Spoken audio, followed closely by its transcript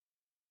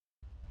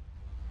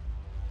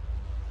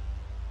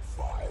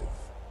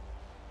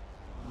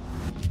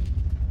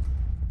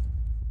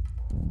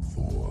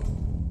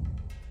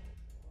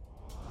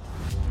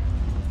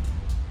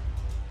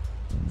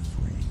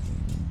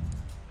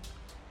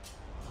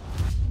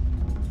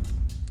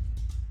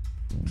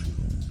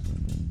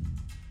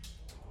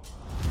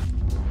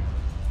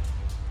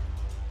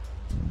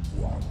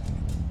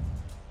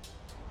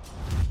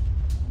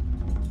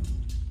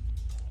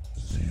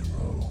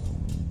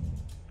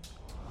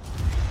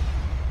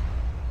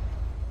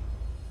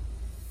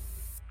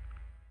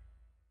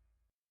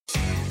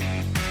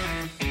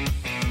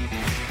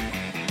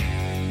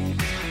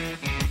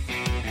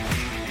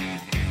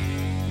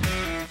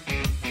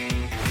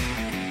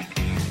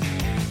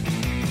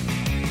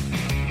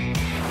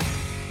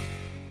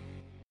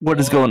What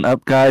is going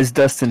up, guys?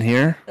 Dustin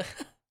here.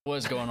 What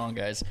is going on,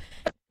 guys?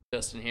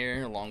 Justin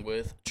here, along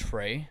with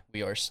Trey.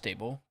 We are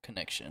Stable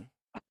Connection.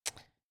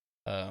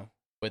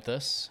 With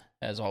us,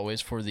 as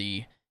always, for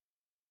the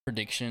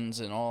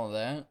predictions and all of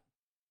that,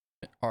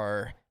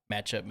 our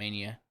matchup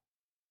mania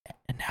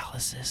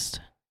analysis.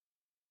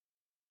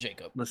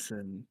 Jacob.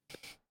 Listen.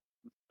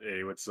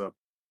 Hey, what's up?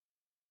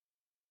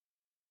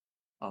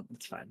 Oh,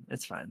 it's fine.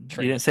 It's fine.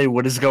 Trey. You didn't say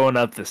what is going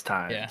up this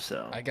time. Yeah,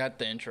 so I got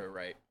the intro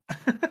right.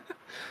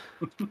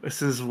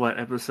 This is what,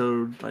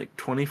 episode like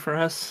 20 for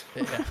us?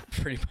 Yeah,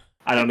 pretty much.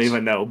 I don't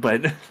even know,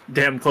 but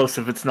damn close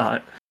if it's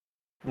not.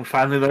 We're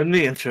finally learning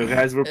the intro,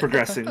 guys. We're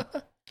progressing.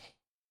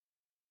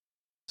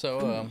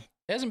 So,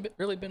 it hasn't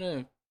really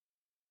been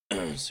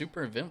a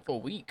super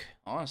eventful week,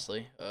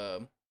 honestly.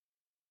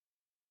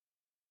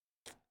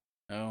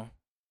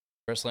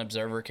 Wrestling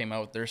Observer came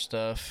out with their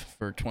stuff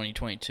for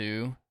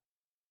 2022.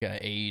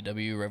 Got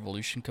AEW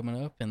Revolution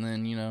coming up, and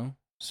then,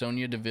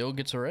 Sonya Deville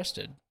gets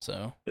arrested.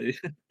 So,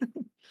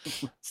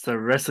 It's the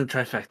wrestling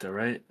trifecta,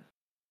 right?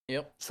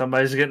 yep.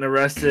 Somebody's getting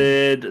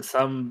arrested,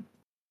 some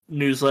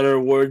newsletter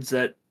awards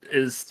that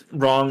is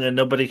wrong and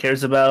nobody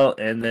cares about,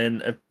 and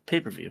then a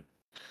pay-per-view.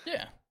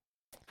 Yeah.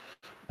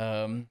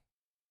 That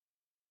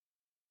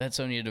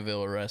Sonya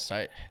Deville arrest,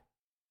 I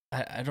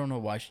don't know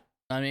why.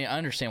 I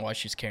understand why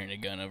she's carrying a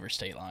gun over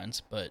state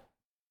lines, but at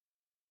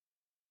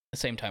the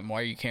same time,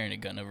 why are you carrying a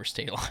gun over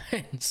state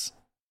lines?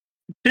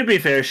 To be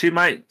fair, she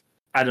might.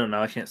 I don't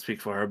know. I can't speak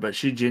for her, but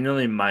she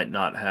genuinely might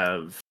not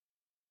have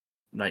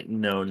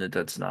known that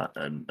that's not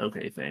an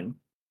okay thing.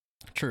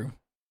 True.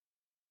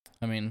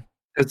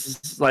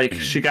 It's like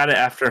she got it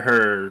after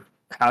her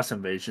house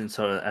invasion,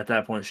 so at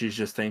that point she's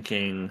just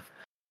thinking,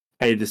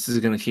 "Hey, this is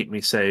going to keep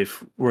me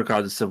safe,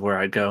 regardless of where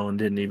I go," and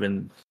didn't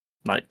even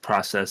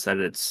process that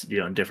it's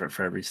different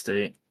for every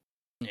state.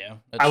 Yeah,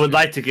 I would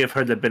like to give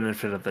her the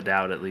benefit of the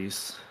doubt at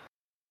least.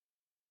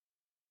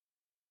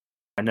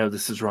 I know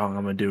this is wrong.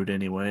 I'm gonna do it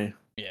anyway.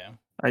 Yeah.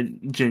 I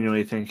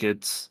genuinely think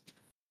it's,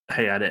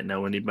 hey, I didn't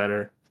know any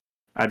better.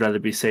 I'd rather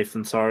be safe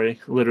than sorry,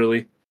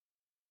 literally.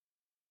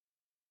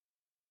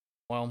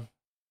 Well,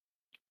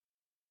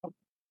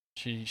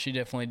 she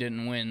definitely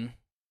didn't win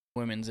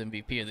Women's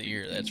MVP of the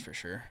Year, that's for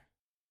sure.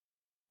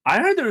 I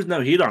heard there was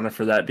no heat on her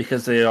for that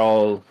because they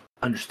all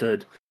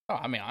understood. Oh,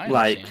 I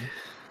understand.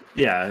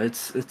 Yeah,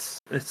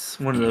 it's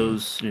one of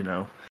those,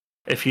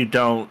 if you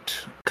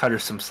don't cut her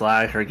some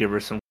slack or give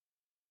her some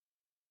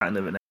kind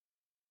of an,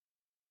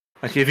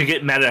 like, if you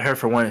get mad at her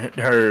for wanting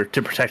her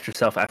to protect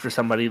herself after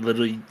somebody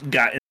literally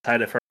got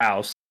inside of her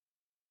house,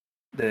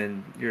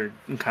 then you're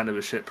kind of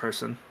a shit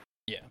person.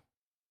 Yeah.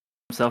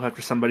 Himself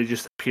after somebody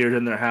just appeared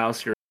in their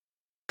house, you're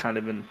kind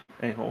of an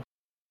a-hole,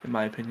 in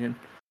my opinion.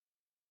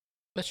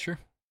 That's true.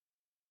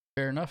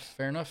 Fair enough.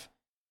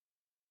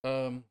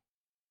 But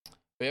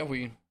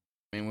yeah,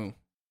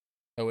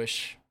 I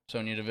wish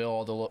Sonya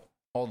Deville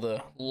all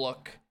the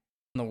luck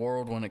in the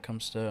world when it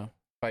comes to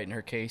fighting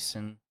her case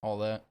and all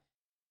that.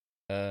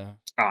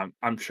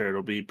 I'm sure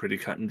it'll be pretty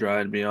cut and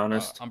dry, to be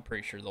honest. I'm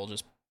pretty sure they'll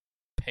just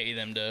pay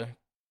them to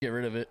get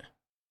rid of it.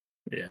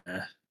 Yeah,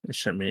 it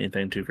shouldn't be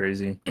anything too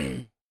crazy.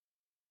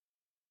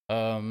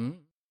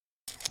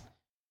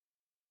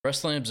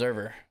 Wrestling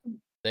Observer.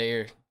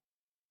 They're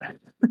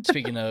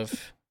speaking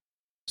of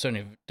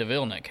Sonya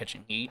Deville not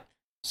catching heat.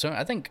 So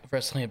I think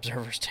Wrestling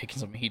Observer's taking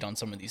some heat on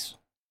some of these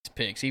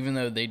picks, even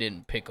though they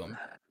didn't pick them.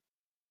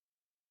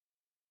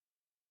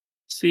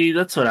 See,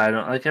 that's what I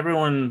don't like.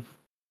 Everyone,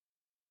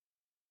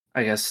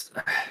 I guess,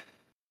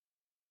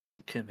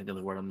 can't think of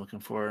the word I'm looking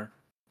for,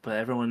 but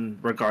everyone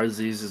regards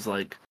these as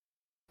like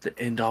the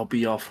end all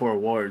be all for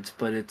awards,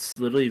 but it's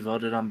literally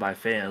voted on by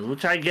fans,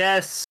 which I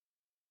guess,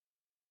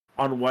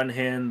 on one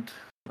hand,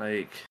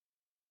 like,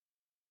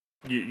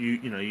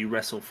 you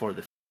wrestle for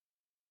the,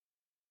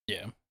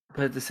 yeah,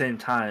 but at the same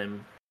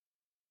time,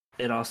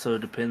 it also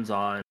depends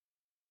on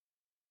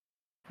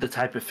the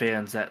type of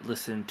fans that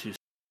listen to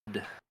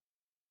said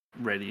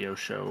radio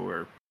show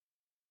or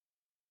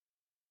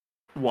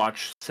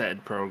watch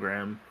said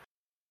program.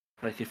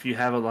 Like, if you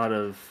have a lot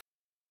of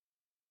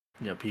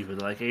people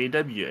that like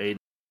AEW,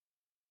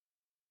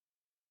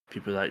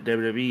 people like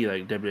WWE,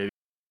 like WWE.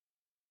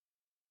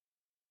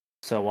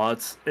 So while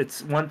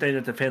it's one thing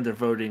that the fans are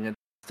voting, it's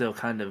still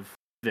kind of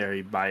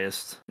very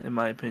biased, in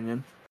my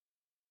opinion.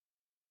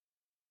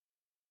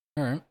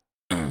 All right.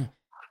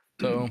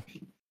 So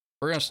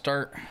we're gonna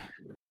start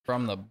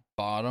from the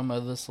bottom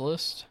of this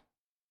list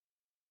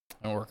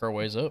and work our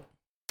ways up.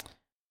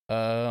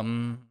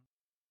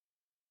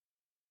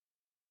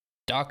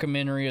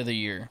 Documentary of the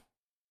year.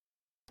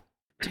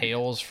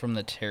 Tales from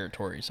the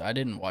Territories. I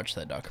didn't watch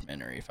that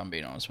documentary, if I'm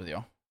being honest with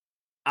y'all.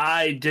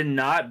 I did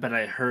not, but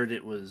I heard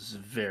it was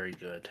very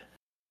good.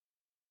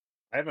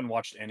 I haven't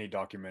watched any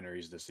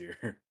documentaries this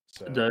year.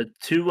 So The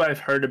two I've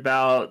heard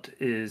about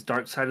is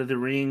Dark Side of the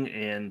Ring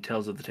and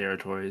Tales of the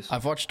Territories.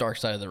 I've watched Dark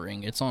Side of the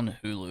Ring. It's on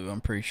Hulu,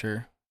 I'm pretty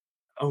sure.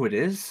 Oh, it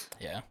is?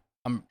 Yeah.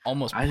 I'm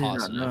almost I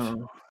positive. did not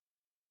know.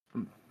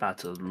 I'm about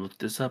to look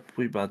this up.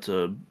 We about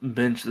to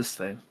binge this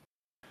thing.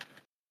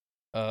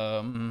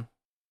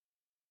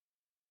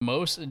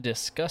 Most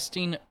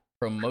disgusting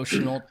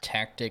promotional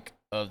tactic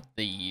of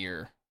the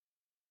year.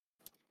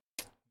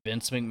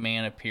 Vince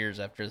McMahon appears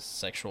after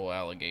sexual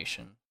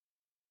allegation.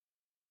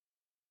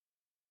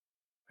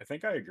 I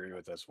think I agree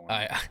with this one.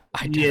 I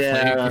Yeah.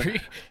 definitely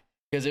agree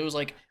because it was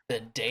like the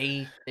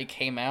day it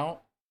came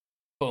out,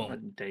 The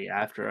boom. day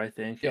after, I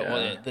think. Yeah, Yeah.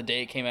 well, the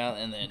day it came out,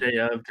 and then Day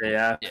of, day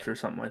after,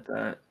 something like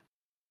that.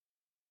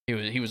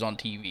 he was on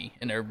TV,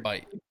 and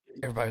everybody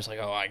was like,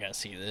 "Oh, I gotta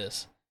see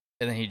this,"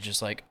 and then he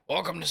just like,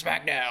 "Welcome to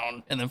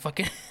SmackDown," and then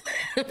fucking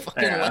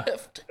Yeah.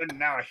 left. And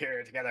now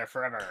here together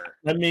forever.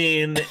 I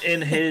mean,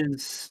 in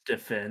his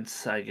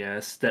defense, I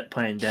guess, that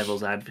playing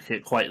devil's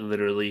advocate quite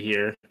literally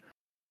here.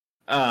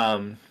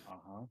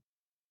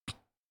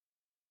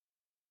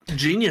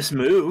 Genius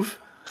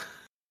move.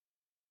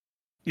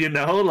 You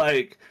know,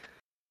 like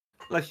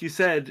you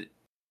said,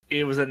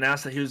 it was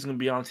announced that he was going to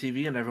be on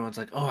TV, and everyone's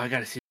like, "Oh, I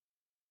got to see."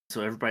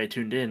 So everybody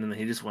tuned in, and then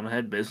he just went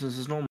ahead, business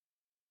as normal.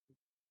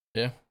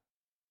 Yeah,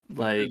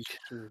 like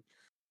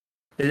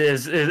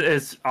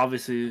it's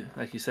obviously,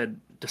 like you said,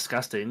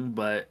 disgusting,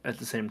 but at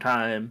the same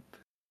time,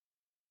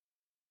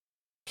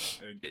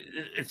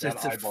 it's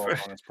eyeballs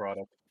on his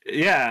product.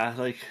 Yeah,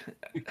 like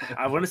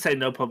I wouldn't say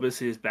no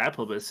publicity is bad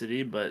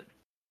publicity, but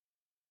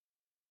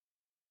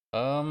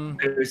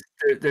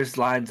there's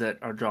lines that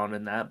are drawn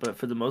in that. But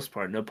for the most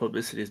part, no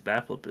publicity is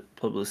bad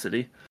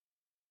publicity.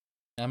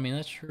 I mean,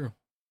 that's true.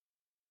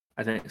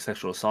 I think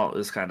sexual assault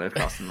is kind of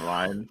crossing the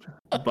line,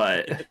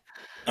 but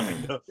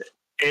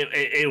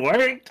it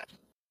worked.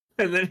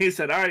 And then he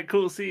said, "All right,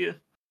 cool, see you."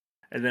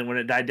 And then when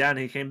it died down,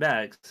 he came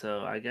back.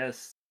 So I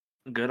guess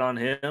good on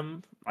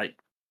him. Like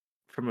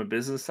from a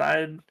business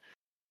side,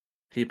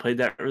 he played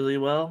that really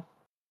well.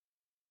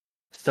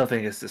 Still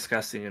think it's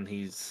disgusting, and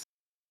he's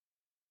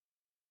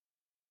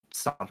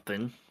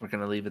something. We're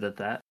gonna leave it at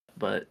that.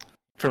 But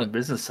from a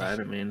business side,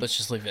 I mean, let's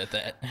just leave it at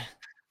that.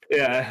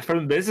 Yeah,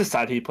 from the business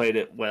side, he played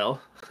it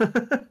well.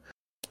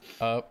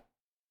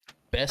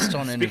 Best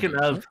on interview. Speaking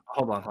of,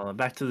 hold on.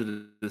 Back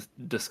to the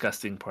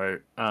disgusting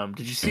part.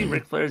 Did you see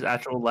Ric Flair's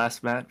actual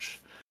last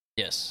match?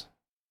 Yes.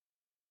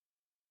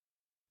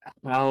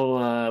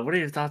 Well, what are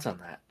your thoughts on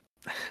that?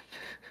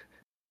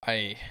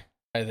 I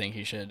think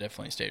he should have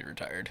definitely stayed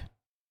retired.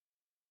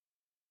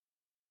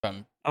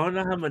 I don't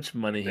know how much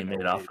money he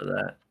made off of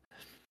that.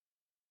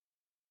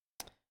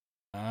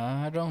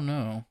 I don't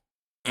know.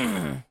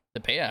 The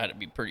payout had to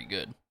be pretty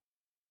good.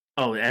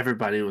 Oh,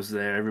 everybody was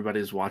there. Everybody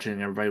was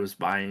watching. Everybody was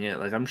buying it.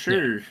 Like, I'm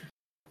sure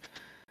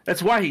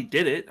that's why he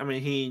did it. I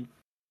mean, he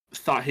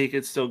thought he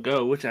could still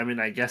go, which, I mean,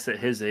 I guess at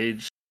his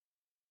age,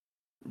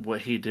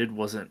 what he did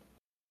wasn't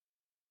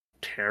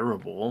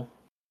terrible.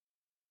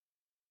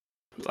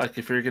 Like,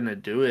 if you're going to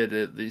do it,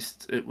 at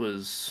least it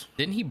was...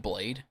 Didn't he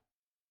blade?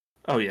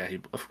 Oh, yeah.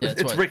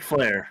 It's Ric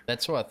Flair.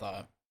 That's what I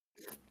thought.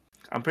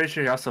 I'm pretty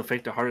sure he also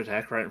faked a heart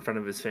attack right in front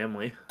of his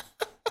family.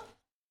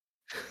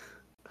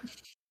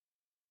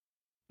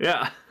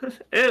 Yeah,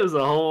 it was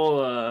a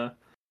whole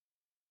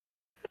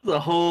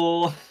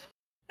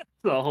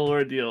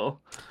ordeal.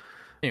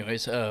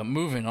 Anyways,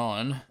 moving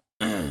on.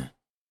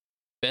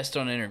 Best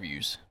on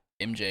interviews,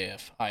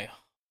 MJF. I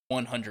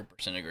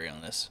 100% agree on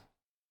this.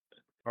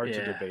 Hard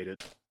to debate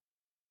it.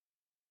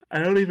 I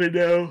don't even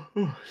know.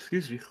 Oh,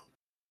 excuse me.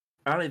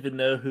 I don't even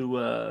know who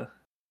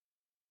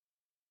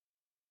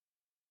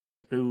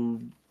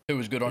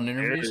was good on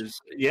interviews.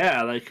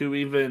 Yeah, like who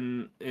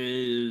even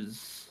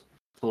is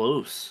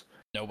close.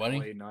 Nobody.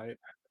 LA Knight.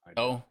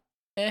 Oh,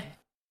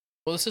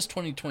 Well, this is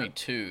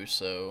 2022,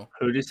 so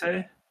who did you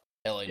say?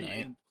 LA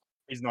Knight.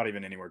 He's not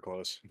even anywhere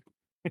close.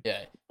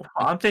 Yeah.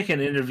 I'm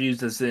thinking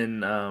interviews as in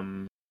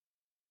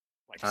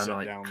like sit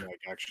down,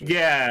 like actually.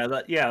 Yeah,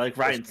 like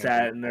Ryan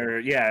Satin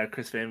or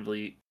Chris Van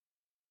Vliet.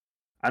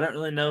 I don't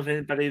really know of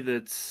anybody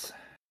that's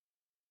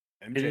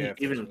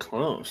even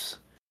close.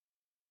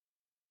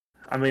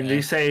 I mean,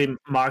 they say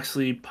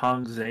Moxley,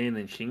 Punk, Zayn,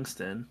 and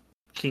Kingston.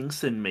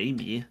 Kingston,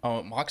 maybe.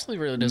 Oh, Moxley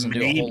really doesn't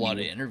do a whole lot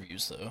of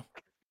interviews, though.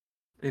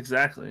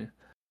 Exactly.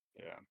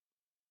 Yeah.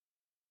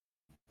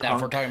 Now,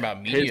 if we're talking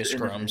about media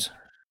scrums,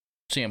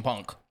 CM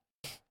Punk.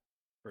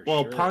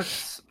 Well,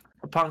 Punk's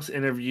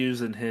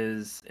interviews and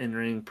his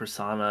in-ring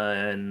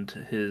persona and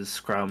his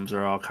scrums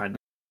are all kind of...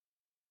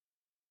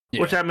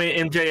 Yeah. Which, I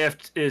mean,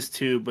 MJF is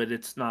too, but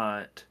it's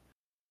not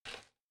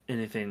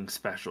anything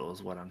special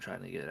is what I'm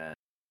trying to get at.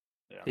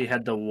 Yeah. He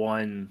had the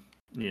one,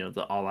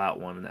 the all-out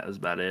one, and that was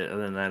about it.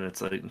 Other than that,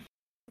 it's like,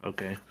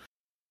 okay.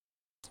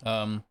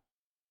 I'm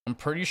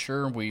pretty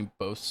sure we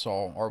both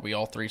saw, or we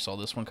all three saw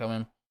this one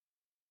coming.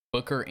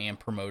 Booker and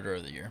Promoter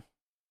of the Year,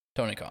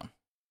 Tony Khan.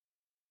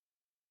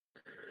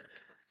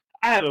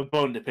 I have a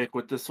bone to pick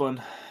with this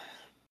one.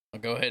 I'll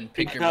go ahead and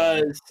pick your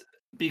bone.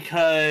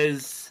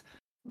 Because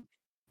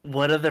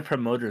what other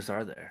promoters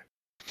are there?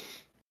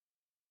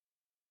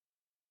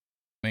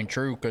 I mean,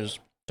 true, because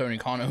Tony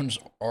Khan owns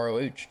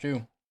ROH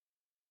too.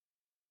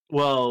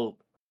 Well,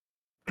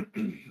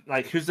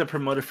 like, who's the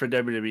promoter for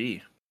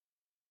WWE?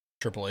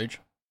 Triple H.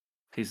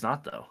 He's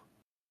not, though.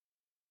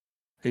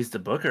 He's the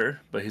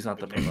booker, but he's not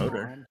the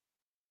promoter.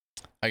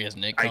 I guess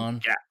Nick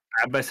Khan.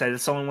 I say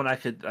that's the only one I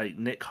could like.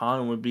 Nick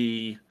Khan would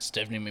be.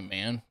 Stephanie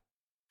McMahon.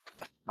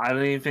 I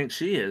don't even think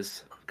she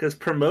is because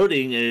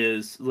promoting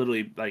is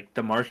literally like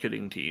the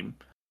marketing team.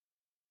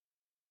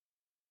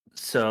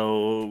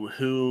 So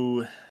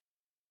who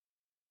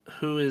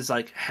is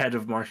like head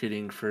of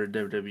marketing for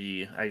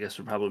WWE? I guess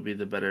would probably be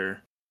the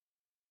better.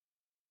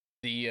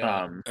 The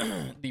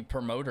the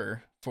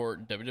promoter for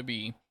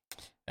WWE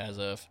as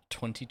of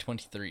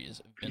 2023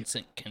 is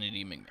Vincent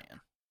Kennedy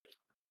McMahon.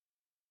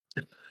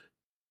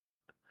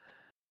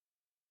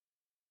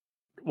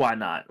 Why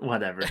not?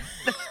 Whatever.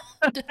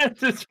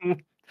 Just,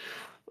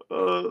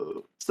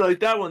 so like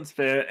that one's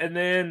fair, and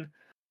then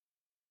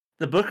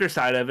the Booker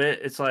side of it,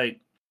 it's like,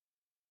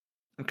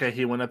 okay,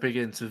 he went up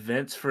against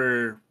Vince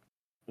for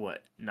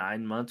what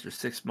 9 months or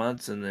 6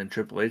 months, and then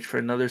Triple H for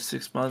another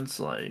 6 months.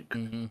 Like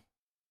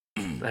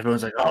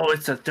everyone's like, oh,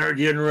 it's the third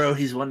year in a row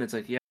he's won. It's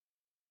like, yeah,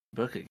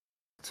 Booker.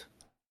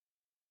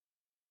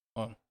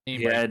 Well,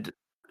 he had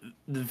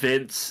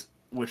Vince,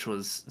 which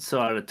was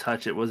so out of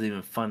touch it wasn't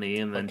even funny,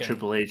 and then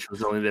Triple H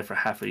was only there for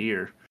half a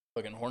year.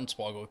 Fucking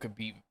Hornswoggle could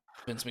beat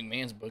Vince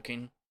McMahon's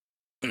booking.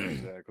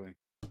 Exactly.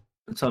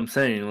 That's what I'm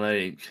saying.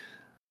 Like,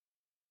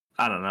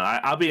 I don't know.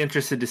 I'll be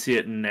interested to see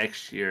it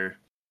next year.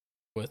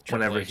 With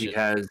whenever he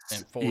has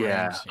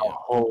a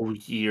whole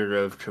year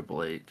of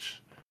Triple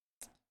H.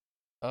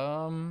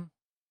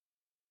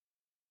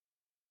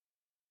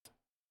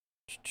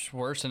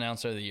 Worst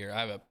announcer of the year.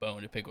 I have a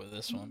bone to pick with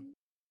this one.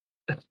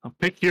 I'll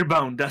pick your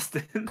bone,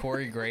 Dustin.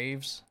 Corey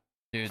Graves.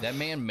 Dude, that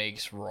man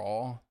makes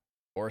Raw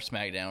or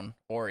SmackDown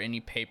or any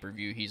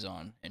pay-per-view he's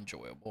on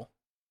enjoyable.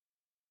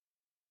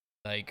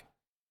 Like,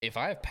 if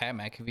I have Pat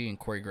McAfee and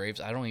Corey Graves,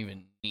 I don't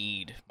even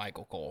need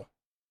Michael Cole.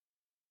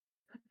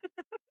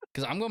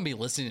 Because I'm going to be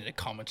listening to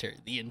commentary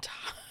the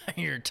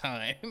entire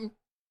time.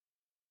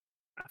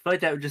 I feel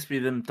like that would just be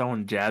them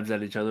throwing jabs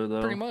at each other,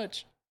 though. Pretty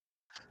much.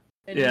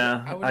 And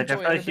yeah, I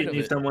feel like you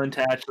need someone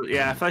to actually...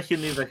 Yeah, I feel like you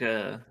need like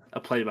a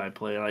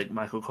play-by-play, like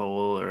Michael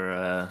Cole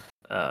or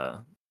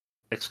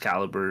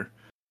Excalibur.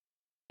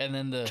 And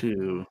then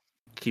to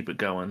keep it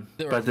going.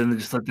 But then they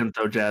just let them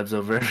throw jabs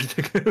over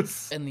everything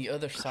else. And the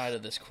other side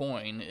of this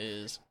coin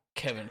is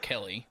Kevin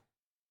Kelly,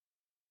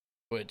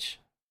 which...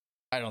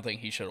 I don't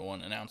think he should have won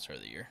Announcer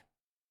of the Year.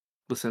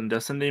 Listen,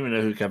 Dustin didn't even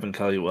know who Kevin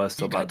Kelly was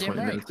till about 20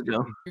 minutes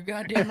ago. You're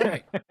goddamn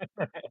right.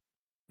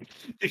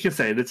 You can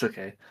say it. It's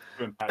okay.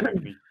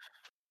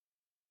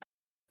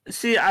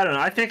 See, I don't know.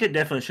 I think it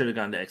definitely should have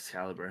gone to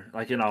Excalibur.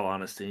 Like, in all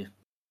honesty,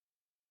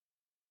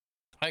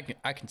 I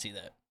can see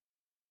that.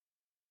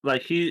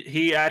 Like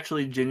he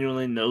actually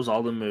genuinely knows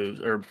all the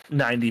moves, or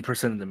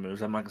 90% of the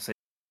moves. I'm not gonna say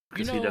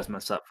because he does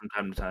mess up from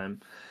time to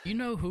time. You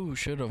know who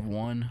should have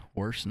won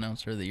Worst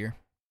Announcer of the Year?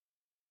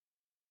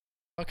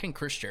 Fucking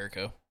Chris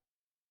Jericho.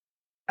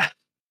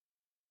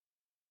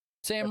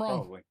 Say I'm wrong.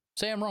 Probably.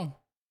 Say I'm wrong.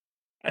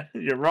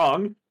 You're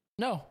wrong.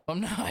 No,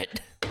 I'm not.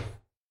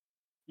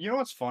 You know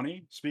what's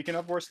funny? Speaking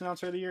of Worst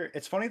Announcer of the Year,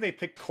 it's funny they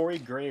picked Corey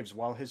Graves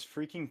while his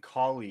freaking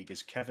colleague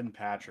is Kevin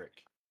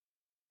Patrick.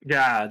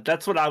 Yeah,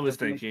 that's what I was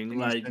thinking.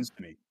 Like,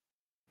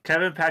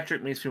 Kevin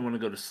Patrick makes me want to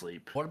go to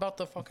sleep. What about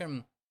the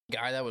fucking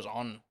guy that was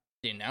on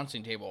the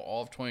announcing table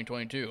all of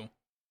 2022?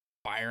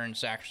 Byron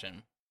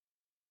Saxton.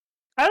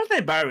 I don't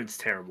think Byron's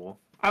terrible.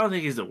 I don't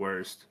think he's the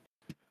worst.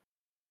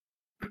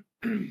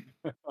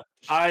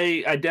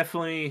 I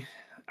definitely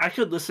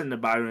could listen to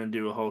Byron and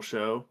do a whole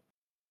show.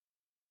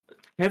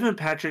 Kevin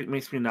Patrick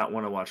makes me not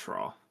want to watch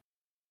Raw.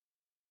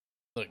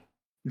 Look,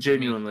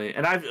 genuinely,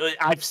 and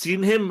I've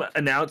seen him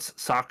announce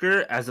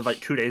soccer as of like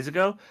 2 days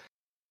ago.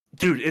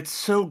 Dude, it's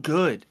so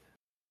good.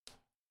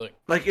 Look,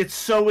 like it's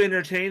so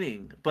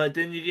entertaining. But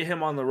then you get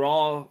him on the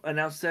Raw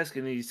announce desk,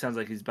 and he sounds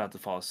like he's about to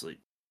fall asleep.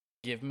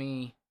 Give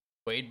me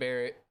Wade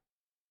Barrett,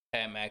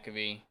 Pat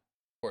McAfee,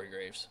 Corey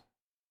Graves.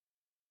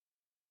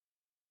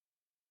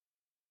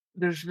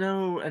 There's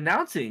no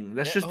announcing.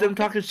 That's just them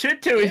talking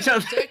shit to each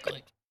other.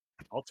 Exactly.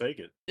 I'll take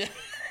it.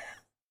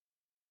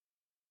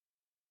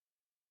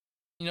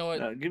 You know what?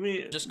 No, give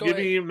me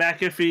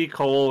McAfee,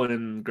 Cole,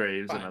 and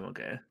Graves, and I'm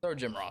okay. Throw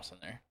Jim Ross in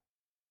there.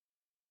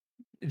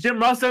 Jim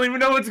Ross don't even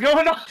know what's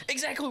going on.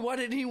 Exactly. Why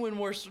didn't he win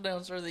Worst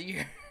Announcer of the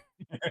Year?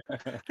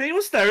 He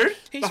was third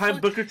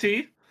behind Booker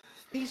T.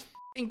 He's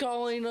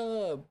calling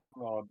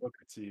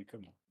Booker T.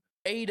 Come on.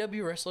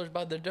 AEW wrestlers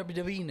by their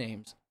WWE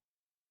names.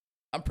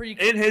 I'm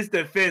pretty. In his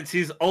defense,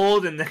 he's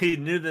old and he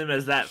knew them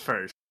as that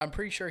first. I'm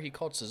pretty sure he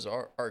called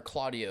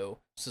Claudio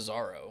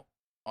Cesaro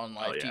on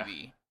live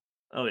TV.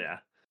 Oh yeah,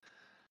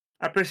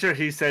 I'm pretty sure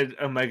he said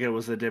Omega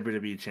was the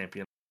WWE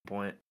champion at one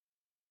point.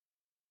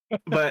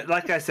 But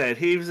like I said,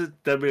 he was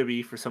at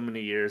WWE for so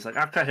many years. Like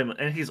I'll cut him,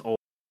 and he's old.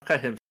 I'll cut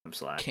him some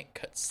slack. Can't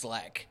cut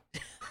slack.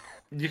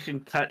 You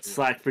can cut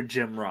slack for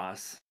Jim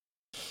Ross.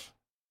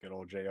 Good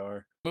old JR.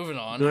 Moving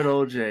on. Good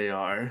old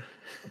JR.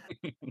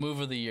 Move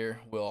of the year,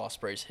 Will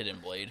Ospreay's Hidden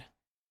Blade.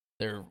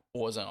 There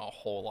wasn't a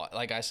whole lot.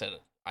 Like I said,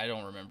 I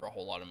don't remember a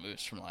whole lot of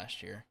moves from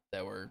last year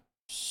that were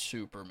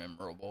super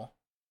memorable.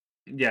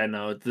 Yeah,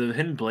 no, the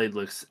Hidden Blade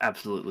looks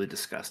absolutely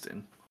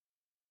disgusting.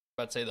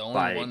 I'd say the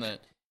only one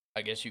that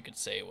I guess you could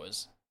say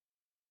was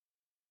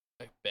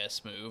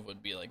best move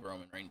would be like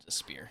Roman Reigns'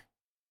 spear.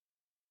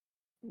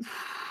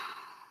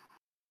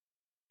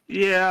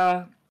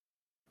 Yeah.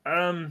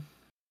 Or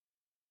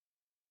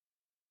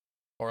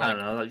I like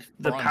don't know, like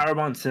the Braun-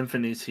 Powerbomb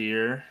Symphony's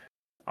here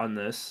on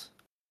this.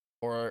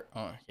 Or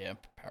yeah,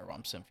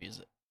 Powerbomb Symphony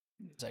is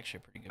actually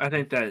a pretty good. I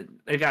think that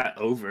it got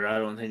over. I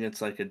don't think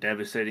it's like a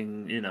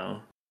devastating,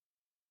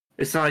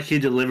 It's not like he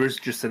delivers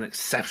just an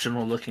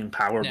exceptional looking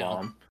power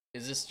bomb.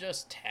 Is this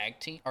just tag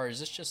team, or is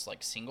this just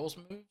like singles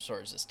moves,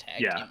 or is this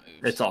tag Yeah, team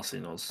moves? it's all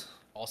singles.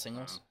 All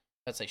singles.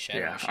 I'd say Shadow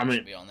Yeah, Machine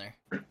should be on there.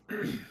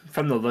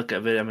 From the look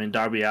of it, I mean,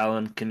 Darby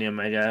Allin, Kenny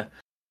Omega,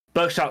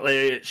 Buckshot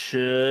Lariat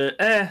should.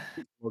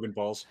 Logan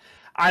Paul's.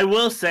 I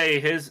will say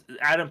his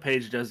Adam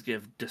Page does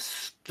give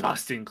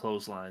disgusting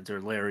clotheslines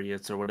or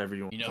lariats or whatever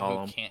you want to call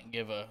them. Who can't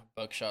give a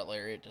buckshot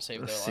lariat to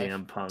save their CM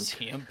life? Punk.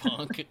 CM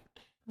Punk.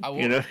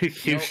 He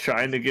keeps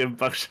trying to give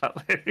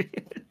Buckshot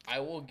Lariat. I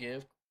will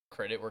give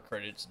credit where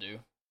credit's due.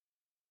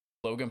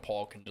 Logan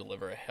Paul can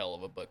deliver a hell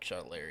of a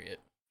Buckshot Lariat.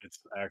 It's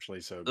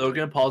actually so good.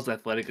 Logan Paul's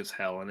athletic as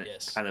hell, and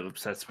it kind of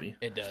upsets me.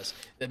 It does.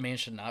 That man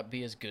should not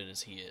be as good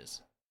as he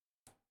is.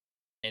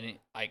 And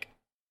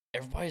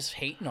everybody's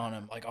hating on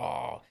him. Like,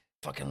 oh,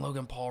 fucking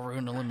Logan Paul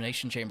ruined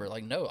Elimination Chamber.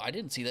 Like, no, I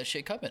didn't see that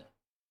shit coming.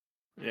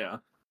 Yeah.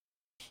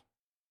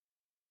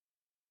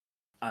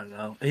 I don't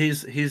know.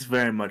 He's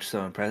very much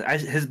so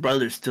impressed. His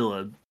brother's still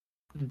a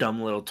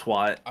dumb little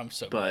twat. I'm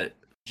so glad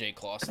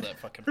Jake lost that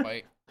fucking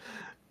fight.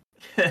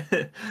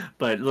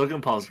 But Logan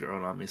Paul's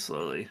growing on me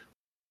slowly.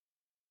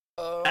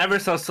 Ever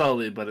so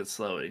slowly, but it's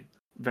slowly.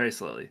 Very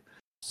slowly.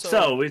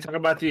 So we talk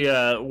about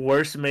the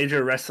worst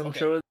major wrestling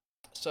show.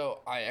 So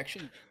I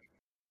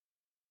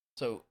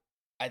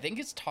think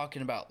it's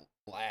talking about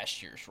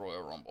last year's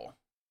Royal Rumble.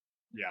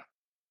 Yeah.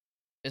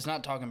 It's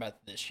not talking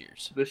about this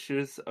year's. This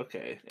year's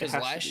okay. Because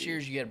last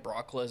year's you had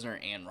Brock Lesnar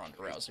and Ronda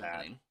Rousey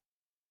winning.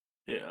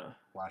 Yeah.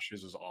 Last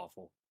year's was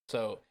awful.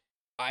 So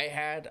I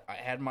had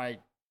my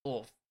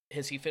little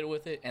hissy fit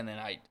with it, and then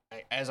I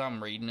as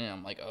I'm reading it,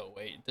 I'm like, oh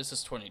wait, this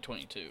is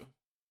 2022.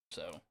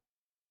 So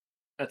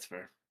that's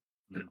fair.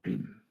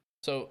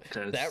 So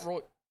that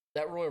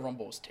Royal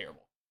Rumble was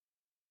terrible.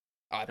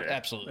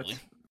 Absolutely.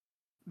 That's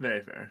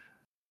very fair.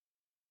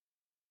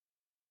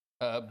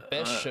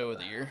 Best show of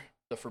the year,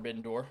 The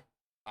Forbidden Door.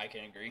 I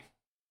can agree.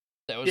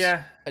 That was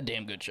a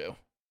damn good show.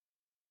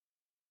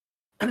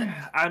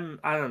 I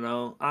don't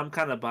know. I'm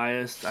kind of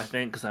biased, I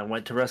think, because I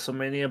went to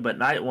WrestleMania, but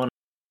night one.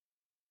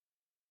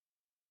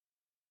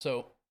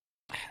 So,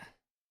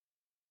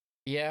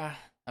 yeah,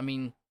 I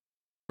mean,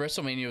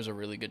 WrestleMania was a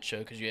really good show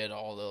because you had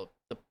all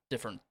the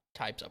different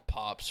types of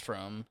pops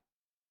from,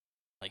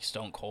 like,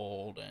 Stone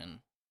Cold and,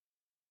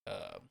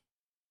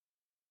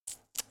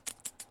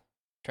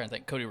 trying to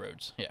think, Cody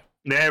Rhodes. Yeah.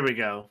 There we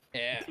go.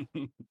 Yeah.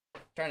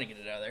 Trying to get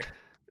it out of there.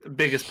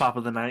 Biggest pop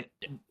of the night.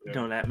 Yeah.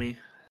 Don't at me.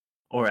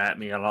 Or at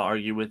me. I'll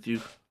argue with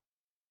you.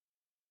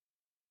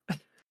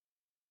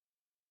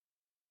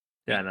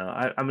 Yeah,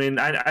 no. I mean,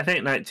 I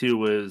think night two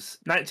was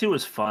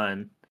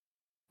fun,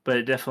 but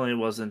it definitely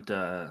wasn't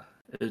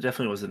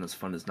as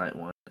fun as night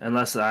one.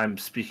 Unless I'm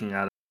speaking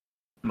out of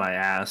my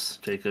ass,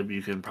 Jacob,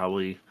 you can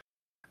probably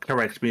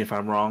correct me if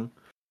I'm wrong.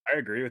 I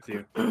agree with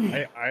you.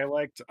 I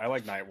liked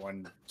night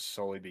one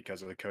solely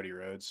because of the Cody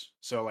Rhodes.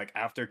 So like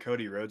after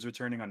Cody Rhodes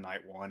returning on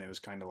night one, it was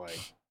kind of like,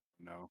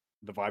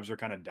 the vibes were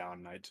kind of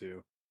down night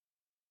two.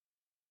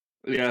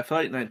 Yeah, I feel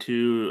like night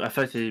two. I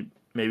feel like they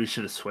maybe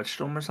should have switched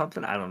them or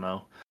something. I don't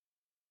know.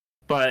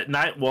 But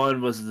night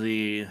one was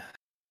the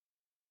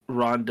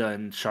Ronda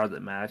and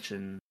Charlotte match,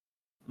 and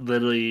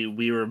literally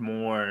we were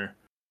more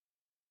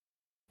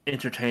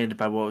entertained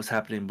by what was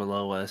happening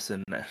below us,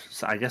 and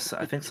so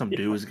I think some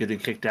dude was getting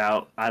kicked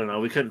out. I don't know.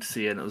 We couldn't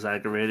see it, and it was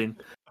aggravating.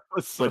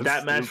 But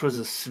that match was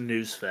a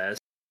snooze fest.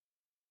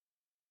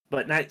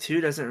 But night two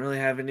doesn't really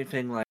have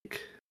anything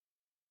like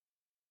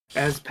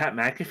as Pat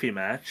McAfee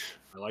match.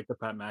 I like the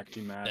Pat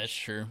McAfee match. That's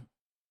true.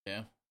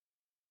 Yeah.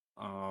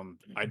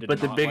 I did. But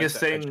the not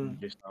biggest like the thing, Edge and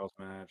AJ Styles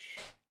match.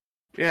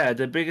 Yeah,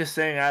 the biggest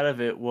thing out of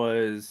it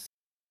was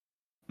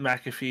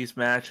McAfee's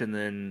match, and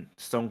then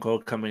Stone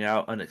Cold coming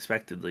out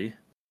unexpectedly.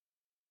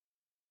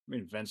 I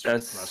mean, Vince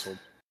wrestled.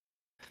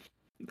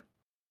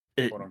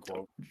 Quote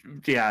unquote.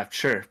 Yeah,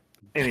 sure.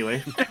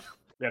 Anyway, we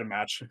had a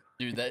match.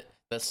 Dude, that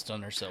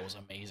stunner cell was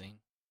amazing.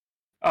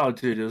 Oh,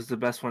 dude, it was the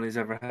best one he's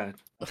ever had.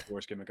 That's the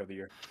worst gimmick of the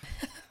year.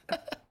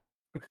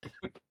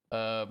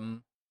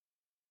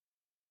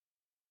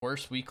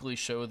 Worst weekly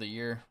show of the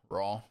year,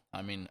 Raw.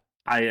 I mean,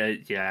 I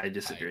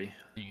disagree.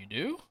 You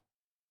do?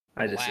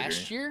 I disagree.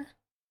 Last year?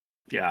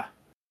 Yeah.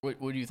 What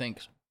do you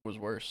think was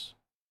worse?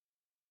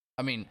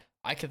 I mean,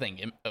 I could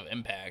think of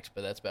Impact,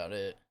 but that's about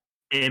it.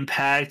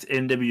 Impact,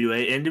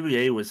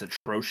 NWA was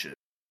atrocious.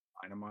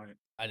 Dynamite.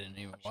 I didn't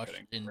even watch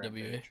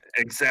NWA.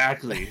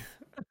 Exactly.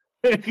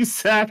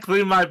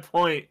 Exactly my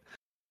point.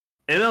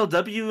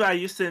 MLW I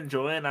used to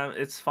enjoy, and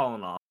it's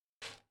fallen off.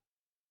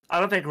 I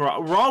don't think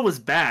Raw was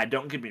bad.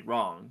 Don't get me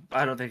wrong.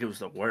 I don't think it was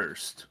the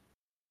worst.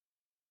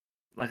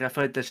 Like, I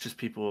feel like that's just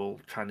people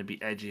trying to be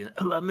edgy. And,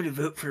 I'm gonna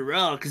vote for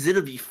Raw because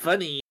it'll be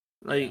funny.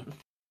 Like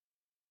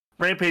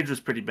Rampage was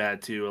pretty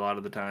bad too. A lot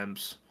of the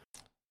times.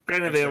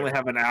 Granted, That's they fair. only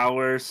have an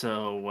hour,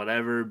 so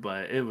whatever.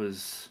 But it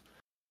was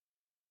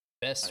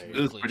Best It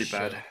was weekly pretty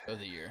show bad. of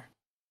the year.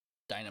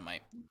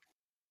 Dynamite.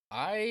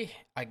 I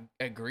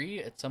agree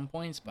at some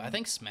points, but I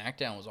think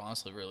SmackDown was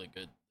honestly really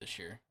good this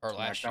year or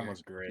last SmackDown year.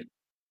 was great.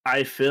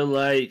 I feel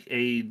like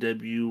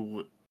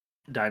AEW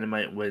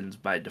Dynamite wins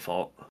by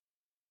default.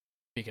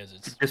 Because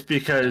it's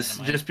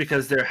Dynamite. Just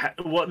because there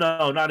well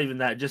no, not even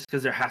that, just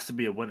because there has to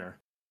be a winner.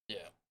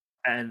 Yeah.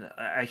 And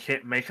I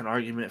can't make an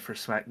argument for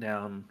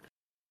SmackDown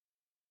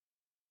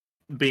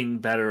being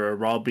better or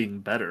Raw being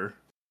better.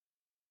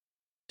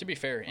 To be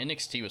fair,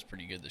 NXT was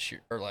pretty good this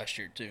year or last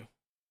year too.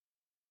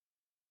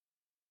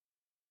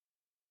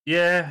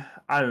 Yeah,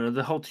 I don't know,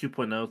 the whole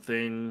 2.0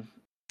 thing.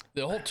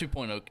 The whole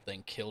 2.0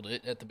 thing killed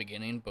it at the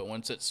beginning, but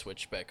once it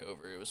switched back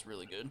over, it was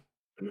really good.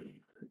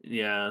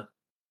 Yeah.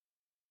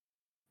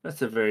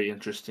 That's a very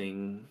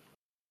interesting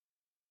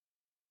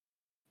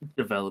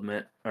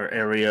development or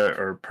area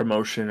or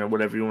promotion or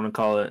whatever you want to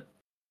call it.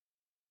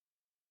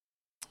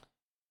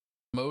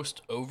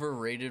 Most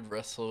overrated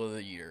wrestler of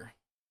the year,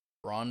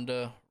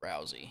 Ronda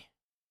Rousey.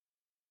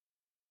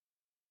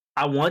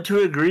 I want to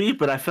agree,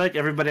 but I feel like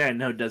everybody I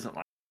know doesn't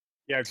like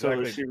Yeah, her. So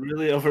exactly. is she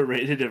really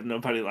overrated if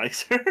nobody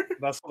likes her?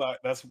 That's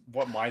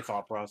what my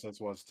thought process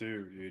was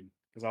too, dude.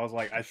 Because I was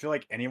like, I feel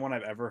like anyone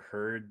I've ever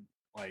heard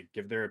like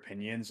give their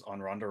opinions on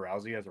Ronda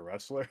Rousey as a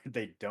wrestler,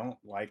 they don't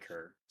like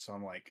her. So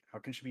I'm like, how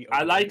can she be?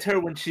 I liked overrated? her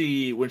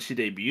when she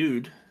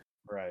debuted,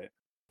 Right.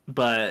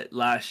 but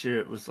last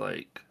year it was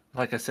like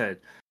I said,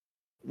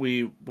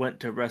 we went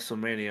to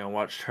WrestleMania and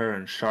watched her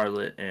and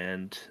Charlotte,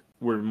 and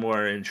were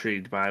more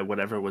intrigued by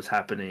whatever was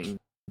happening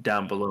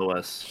down below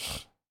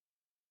us.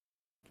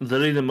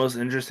 Literally, the most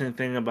interesting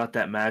thing about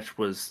that match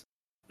was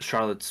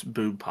Charlotte's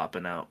boob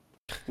popping out,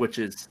 which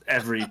is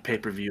every pay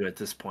per view at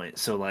this point.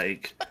 So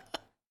like,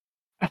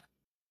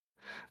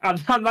 I'm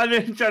not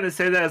even trying to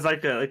say that as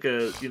like a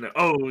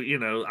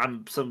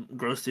I'm some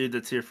gross dude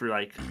that's here for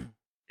like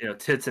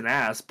tits and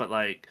ass, but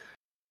like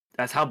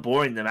that's how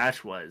boring the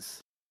match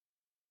was.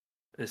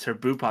 Is her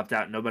boob popped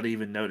out, nobody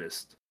even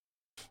noticed,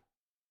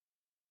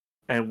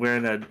 and we're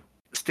in a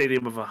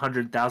stadium of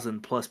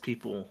 100,000 plus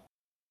people,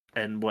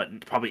 and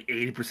what probably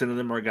 80% of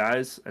them are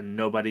guys, and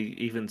nobody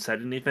even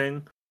said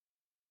anything.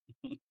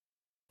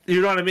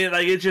 You know what I mean?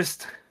 Like, it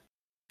just,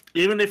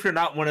 even if you're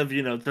not one of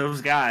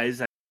those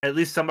guys, at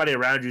least somebody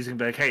around you is gonna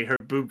be like, "Hey, her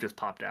boob just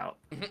popped out."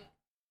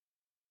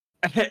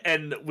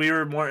 And we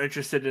were more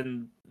interested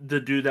in the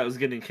dude that was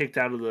getting kicked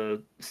out of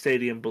the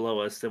stadium below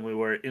us than we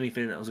were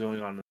anything that was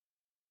going on.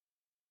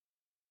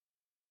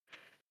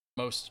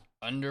 Most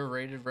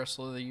underrated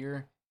wrestler of the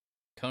year,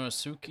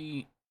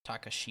 Konosuke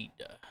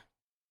Takashita.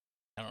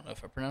 I don't know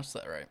if I pronounced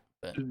that right,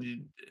 but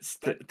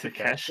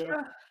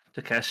Takeshita?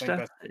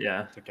 Takeshita?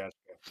 Yeah. Takeshita.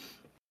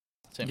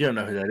 same. You don't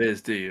know who that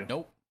is, do you?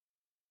 Nope.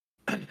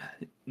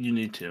 You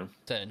need to.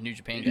 It's a New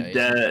Japan guy.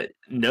 Isn't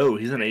he? No,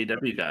 he's an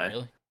AEW guy.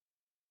 Really?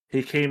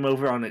 He came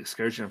over on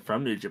excursion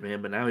from New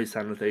Japan, but now he's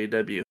signed with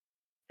AEW.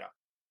 Let's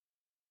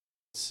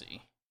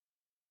see.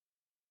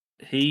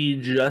 He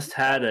just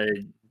had a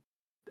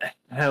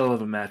hell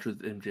of a match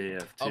with MJF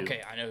too.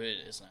 Okay, I know who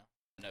it is now.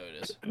 I know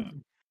it is.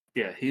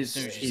 Yeah, As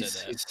soon as you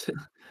said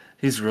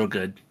he's real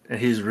good, and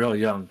he's real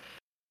young.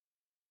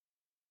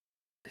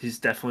 He's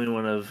definitely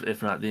one of,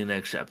 if not the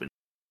next Japanese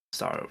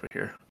star over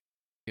here.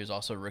 He was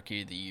also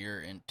Rookie of the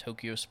Year in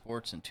Tokyo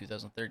Sports in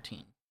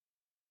 2013.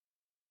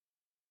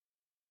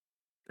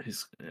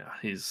 He's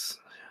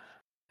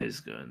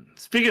good.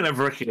 Speaking of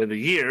Rookie of the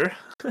Year,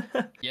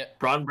 Yeah.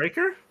 Braun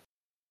Breaker.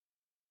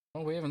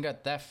 Well, we haven't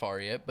got that far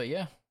yet, but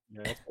yeah.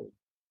 Yeah, that's cool.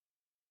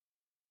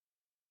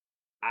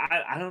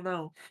 I don't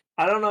know.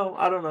 I don't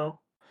know.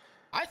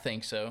 I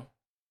think so.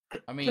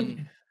 I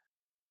mean,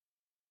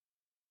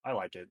 I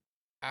like it.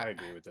 I I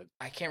agree with it.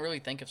 I can't really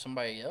think of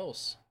somebody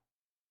else.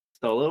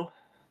 Solo.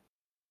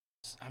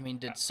 I mean,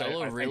 did I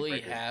Solo think really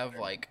Breaker's have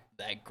better. like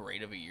that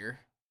great of a year?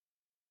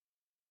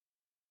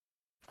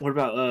 What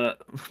about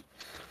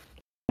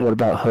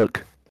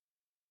Hook?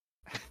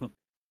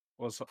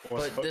 Was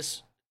But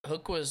this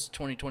Hook was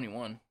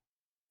 2021.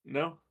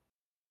 No,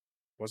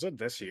 was it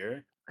this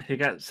year? he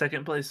got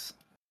second place.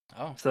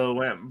 Oh, So it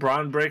went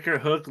Braun Breaker,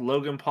 Hook,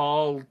 Logan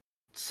Paul,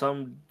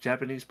 some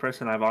Japanese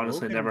person I've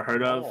honestly Logan never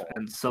heard of, Paul.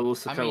 and Solo I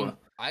Sikoa. mean,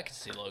 I could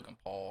see Logan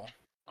Paul.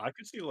 I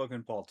could see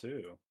Logan Paul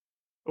too.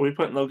 Are we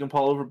putting Logan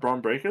Paul over Braun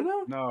Breaker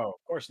though? No,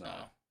 of course No,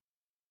 not.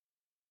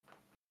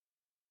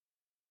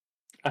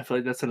 I feel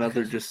like that's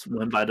another just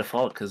win by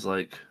default because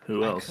like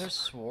who I else? could have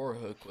swore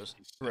Hook was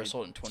He's so-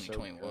 wrestled in so good.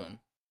 2021.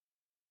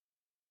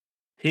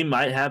 He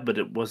might have, but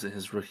it wasn't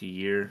his rookie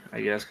year,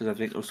 I guess, because I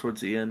think it was towards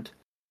the end.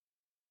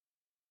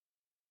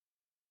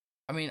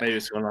 I mean, Maybe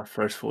it's going off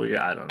first full year.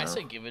 I don't know. I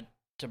say give it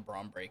to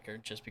Braun Breaker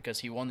just because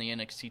he won the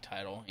NXT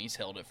title. He's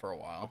held it for a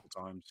while.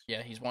 Couple times.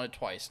 Yeah, he's won it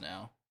twice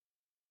now.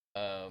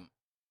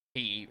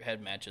 He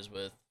had matches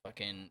with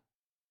fucking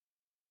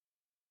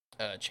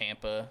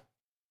Ciampa.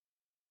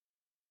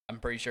 I'm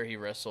pretty sure he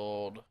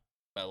wrestled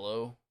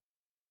Mello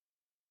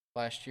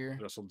last year.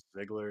 Wrestled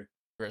Ziggler.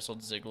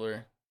 Wrestled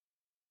Ziggler.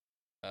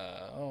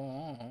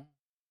 Oh.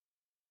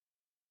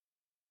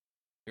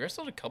 He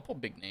wrestled a couple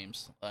big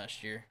names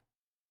last year.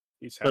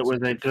 He's had But were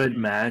some they good feuds.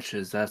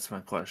 matches? That's my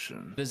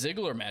question. The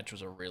Ziggler match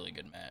was a really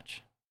good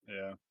match.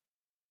 Yeah.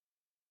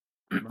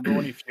 Remember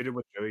when he feuded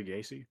with Joey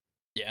Gacy?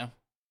 Yeah.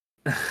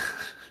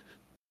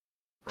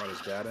 Brought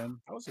his dad in.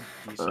 That was a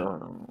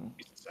Oh,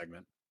 decent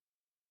segment.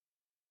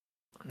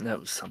 that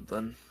was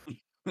something.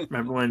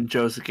 Remember when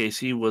Joseph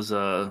Gacy was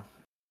the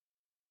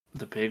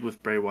pig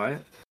with Bray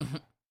Wyatt?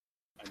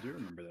 I do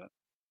remember that.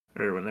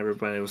 Or when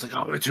everybody was like,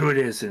 "Oh, it's who it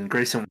is," and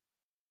Grayson,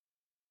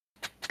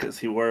 because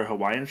he wore a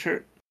Hawaiian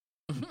shirt.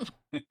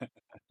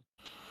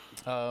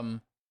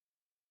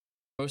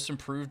 Most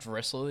improved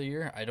wrestler of the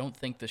year. I don't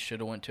think this should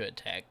have went to a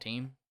tag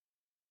team,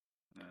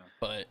 Yeah.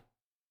 but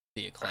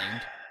the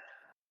Acclaimed.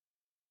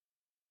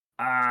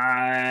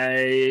 I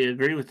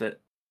agree with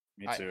it.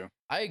 Me too.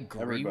 I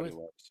agree Everybody with.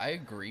 loves. I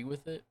agree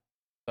with it,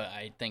 but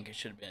I think it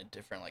should have been a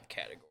different like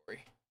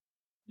category.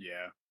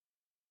 Yeah.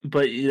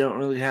 But you don't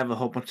really have a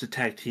whole bunch of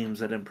tag teams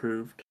that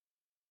improved.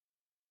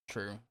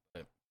 True,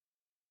 but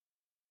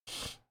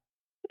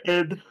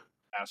And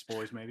Ass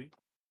Boys, maybe.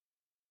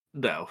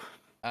 no,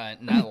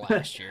 not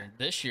last year.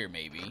 This year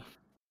maybe.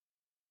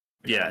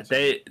 yeah,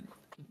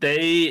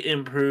 they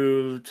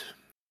improved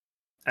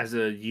as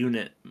a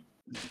unit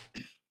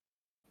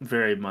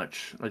very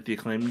much, like the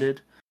Acclaim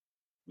did.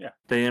 Yeah.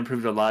 They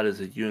improved a lot as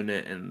a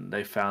unit, and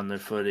they found their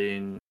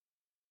footing.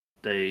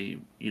 They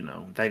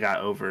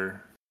got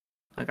over.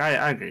 Like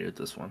I agree with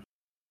this one.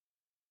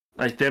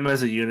 Like them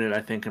as a unit,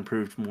 I think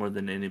improved more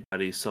than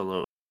anybody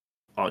solo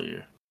all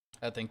year.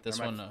 I think this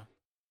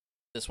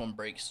one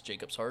breaks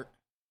Jacob's heart.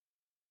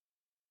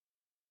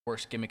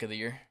 Worst gimmick of the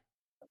year.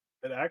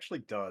 It actually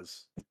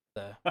does.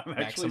 The I'm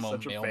actually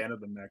such male, a fan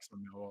of the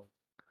Maximum Male.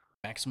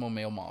 maximum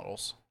male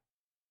models.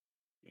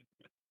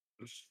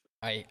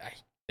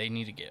 They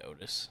need to get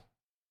Otis.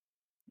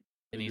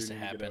 It needs to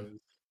happen.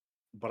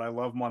 But I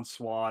love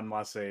Mansois and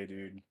Massey,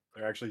 dude.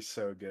 They're actually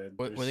so good.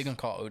 What are they gonna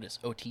call Otis?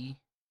 OT?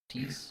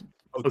 Tees?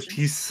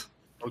 Otis.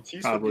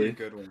 Otis Probably. would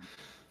be a good one.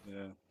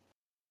 Yeah.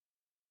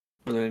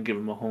 We're gonna give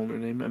him a whole new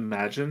name.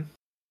 Imagine.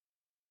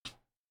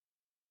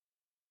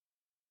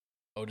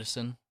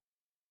 Otison?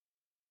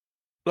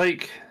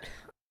 Like,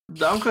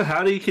 the Uncle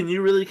Howdy, can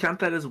you really count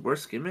that as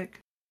worst gimmick?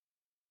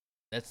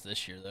 That's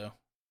this year though.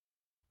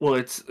 Well,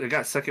 it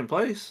got second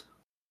place.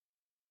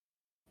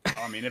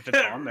 I mean, if it's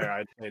on there,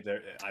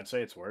 I'd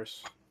say it's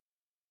worse.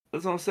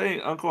 That's what I'm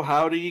saying. Uncle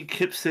Howdy,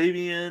 Kip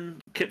Sabian.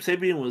 Kip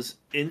Sabian was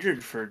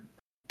injured for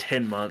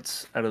 10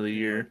 months out of the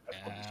year.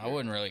 Yeah, I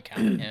wouldn't really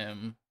count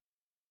him.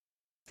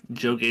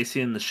 Joe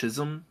Gacy and the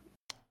Schism.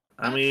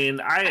 I mean,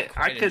 I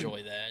could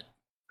enjoy that.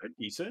 They're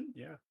decent,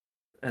 yeah.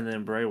 And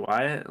then Bray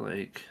Wyatt,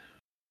 like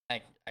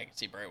I can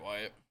see Bray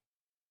Wyatt.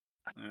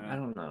 I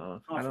don't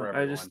know. Not I for don't.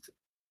 everyone.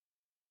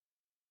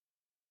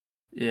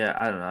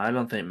 I don't know. I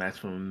don't think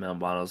Maximum Male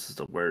Models is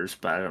the worst,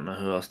 but I don't know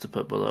who else to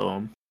put below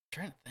him. I'm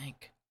trying to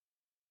think.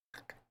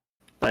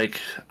 Like,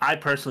 I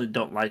personally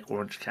don't like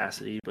Orange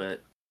Cassidy,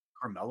 but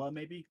Carmella,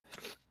 maybe.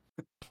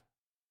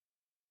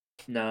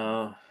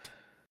 no.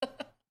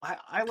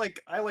 I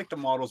like the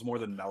models more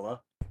than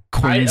Mella.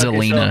 Queen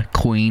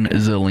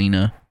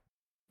Zelina.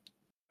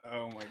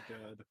 Oh my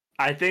god.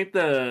 I think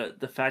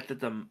the fact that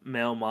the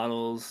male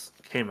models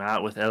came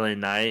out with LA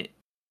Knight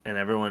and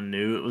everyone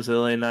knew it was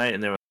LA Knight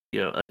and they were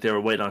they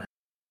were waiting on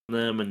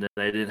them and then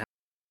they didn't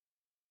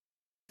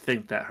I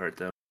think that hurt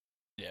them.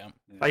 Yeah.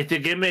 Like the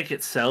gimmick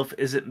itself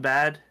isn't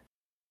bad.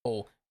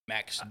 Oh,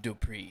 Max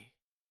Dupree.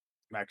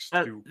 That's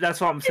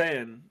what I'm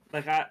saying.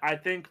 Like I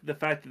think the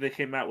fact that they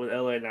came out with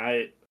LA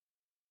Knight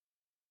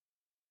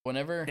and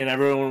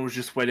everyone was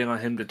just waiting on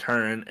him to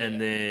turn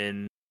and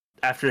then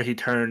after he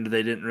turned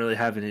they didn't really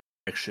have any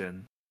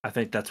direction. I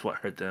think that's what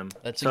hurt them.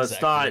 It's not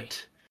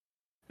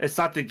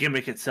the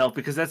gimmick itself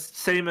because that's the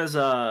same as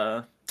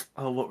what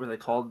were they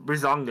called?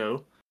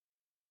 Breezango.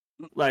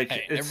 Like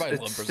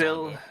it's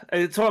still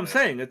it's what I'm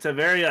saying. It's a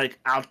very like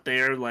out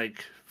there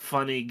like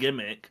funny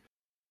gimmick.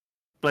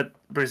 But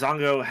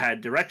Breezango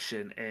had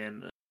direction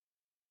and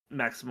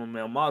Maximum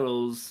Male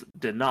Models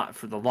did not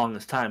for the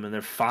longest time and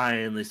they're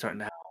finally starting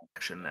to have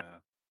direction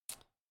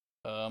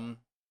now.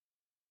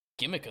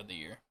 Gimmick of the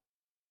year.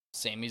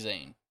 Sami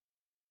Zayn.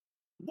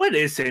 What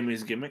is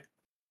Sami's gimmick?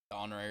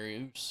 Honorary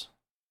Oos.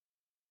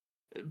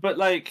 But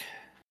like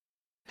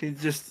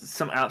he's just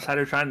some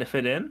outsider trying to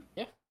fit in?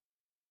 Yeah.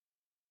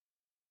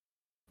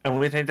 And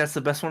we think that's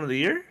the best one of the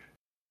year?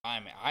 I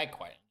mean, I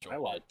quite enjoyed it. I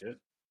liked it.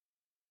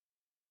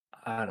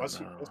 I don't know.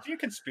 Was he a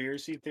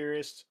conspiracy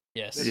theorist?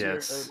 Yes.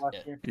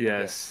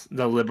 Yes.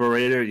 The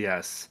Liberator,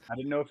 yes. I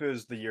didn't know if it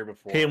was the year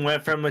before. He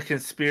went from a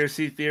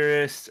conspiracy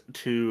theorist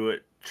to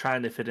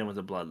trying to fit in with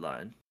the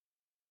bloodline.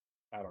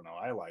 I don't know.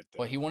 I liked it.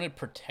 Well, he wanted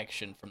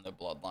protection from the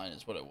bloodline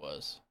is what it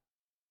was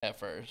at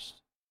first.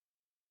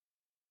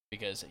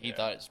 Because he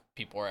thought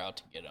people were out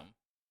to get him.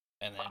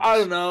 And then I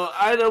don't know.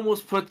 I'd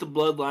almost put the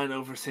bloodline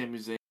over Sami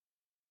Zayn.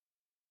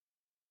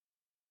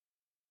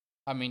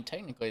 I mean,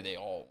 technically they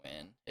all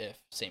win if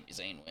Sami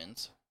Zayn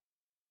wins.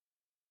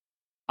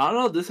 I don't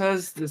know. This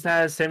has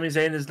Sami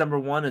Zayn as number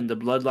 1 and the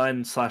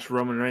Bloodline /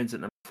 Roman Reigns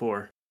at number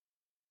 4.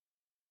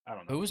 I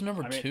don't know. Who was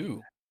number I mean,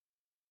 2?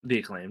 The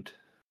Acclaimed.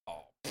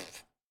 Oh,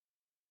 pff.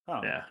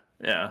 Oh,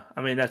 Yeah.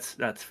 I mean that's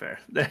fair.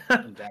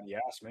 and Daddy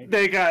Ass maybe.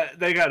 they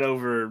got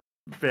over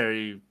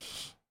very,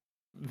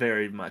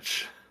 very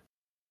much.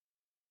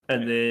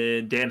 And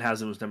then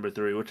Danhausen was number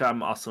 3, which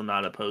I'm also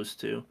not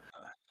opposed to.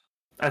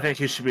 I think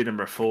he should be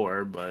number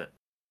 4, but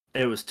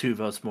it was 2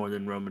 votes more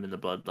than Roman in the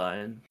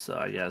Bloodline, so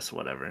I guess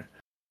whatever.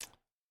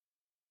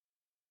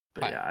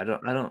 But yeah, I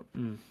don't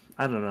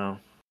know.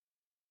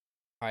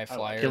 High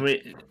flyer. Can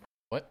we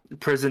What?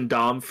 Prison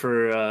Dom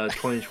for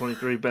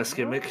 2023 best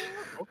gimmick?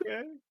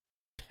 Okay.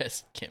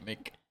 Best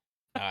gimmick.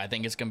 I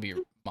think it's gonna be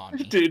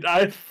mommy. Dude,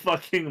 I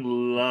fucking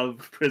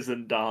love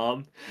Prison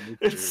Dom.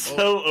 It's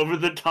so over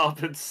the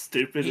top and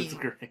stupid. It's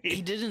great.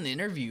 He did an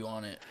interview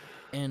on it,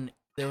 and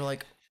they were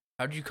like,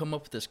 "How did you come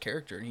up with this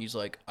character?" And he's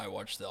like, "I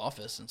watched The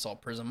Office and saw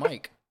Prison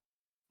Mike."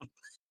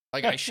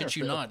 Like, I shit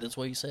you not. That's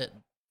what he said.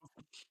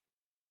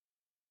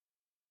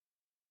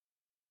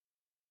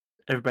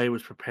 Everybody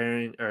was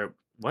preparing, or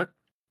what?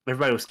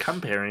 Everybody was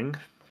comparing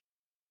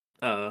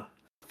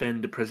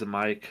Finn to Prison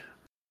Mike,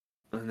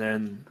 and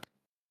then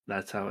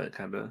that's how it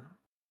kind of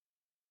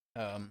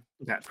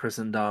got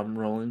Prison Dom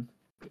rolling.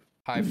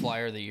 High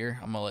flyer of the year.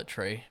 I'm gonna let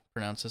Trey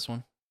pronounce this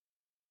one.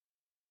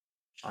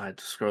 I had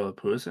to scroll up.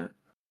 Who is it?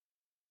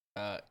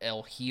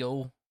 El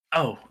Hijo.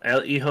 Oh,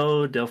 El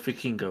Hijo del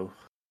Vikingo.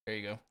 There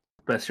you go.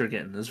 Best you're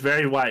getting. It's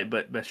very white,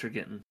 but best you're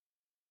getting.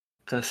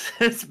 Because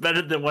it's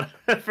better than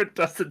whatever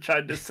Dustin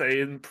tried to say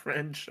in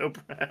show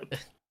prep.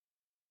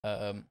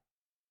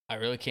 I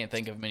really can't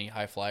think of many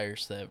high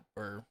flyers that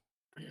were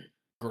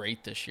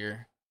great this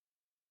year.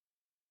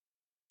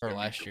 Or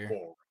last year.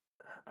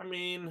 I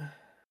mean,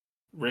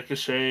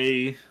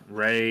 Ricochet,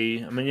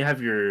 Ray. I mean, you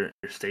have your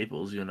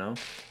staples, you know.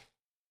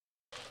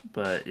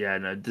 But yeah,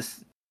 no,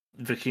 this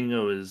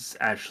Vikingo is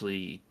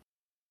actually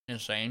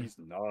insane. He's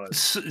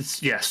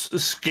nuts. Yes,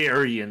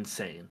 scary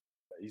insane.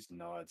 He's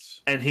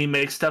nuts. And he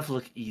makes stuff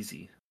look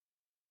easy.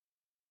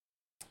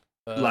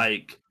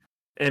 Like,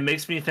 it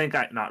makes me think,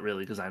 not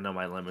really, because I know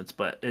my limits,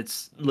 but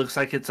looks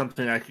like it's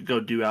something I could go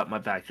do out in my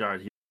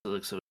backyard. He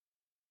looks so.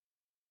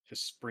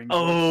 Just spring.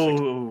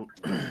 Oh,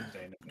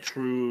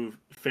 true.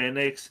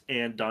 Phoenix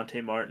and Dante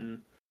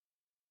Martin.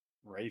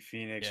 Ray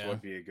Phoenix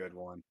would be a good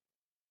one.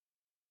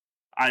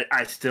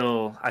 I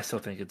still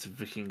think it's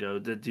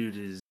Vikingo. The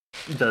dude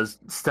does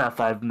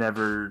stuff I've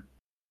never.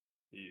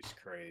 He's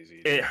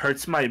crazy. It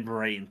hurts my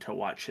brain to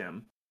watch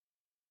him.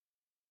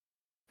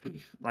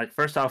 Like,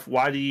 first off,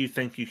 why do you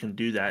think you can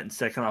do that? And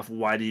second off,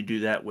 why do you do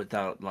that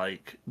without,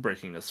 like,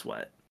 breaking a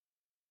sweat?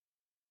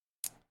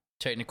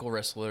 Technical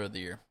Wrestler of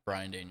the Year,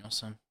 Bryan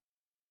Danielson.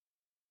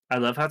 I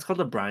love how it's called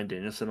the Bryan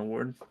Danielson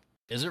Award.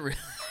 Is it really?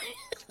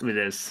 It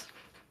is.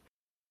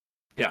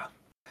 Yeah.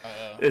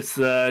 It's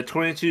the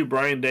 22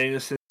 Bryan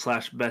Danielson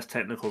 / Best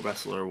Technical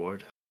Wrestler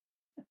Award.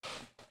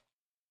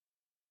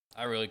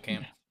 I really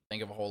can't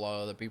think of a whole lot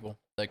of other people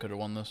that could have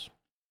won this.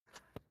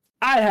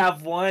 I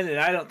have one, and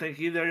I don't think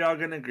either of y'all are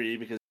going to agree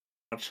because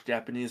I watch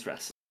Japanese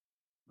wrestling.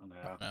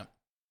 Yeah.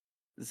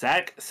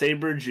 Zack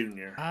Sabre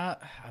Jr. I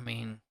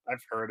mean,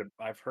 I've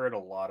heard a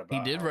lot about. He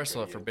did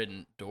wrestle at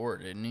Forbidden Door,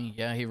 didn't he?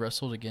 Yeah, he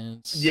wrestled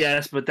against.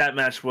 Yes, but that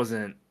match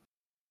wasn't.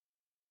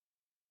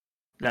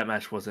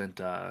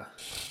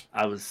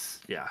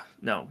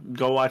 No.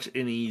 Go watch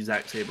any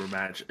Zack Sabre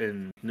match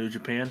in New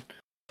Japan.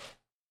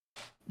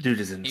 Dude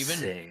is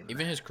insane.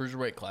 Even his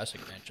Cruiserweight Classic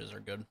matches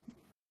are good.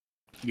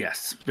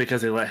 Yes,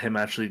 because they let him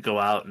actually go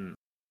out and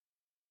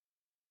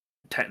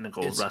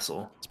technical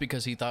wrestle. It's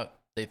because they thought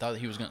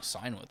he was gonna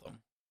sign with them.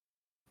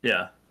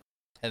 Yeah.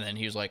 And then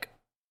he was like,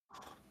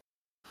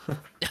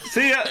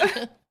 "See ya."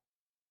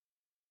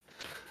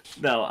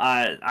 No,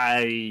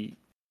 I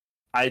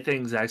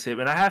think Zack Sabre,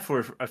 and I have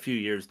for a few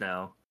years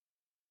now.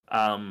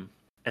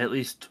 At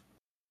least,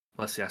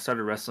 let's see, I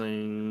started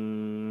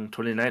wrestling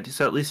 2019,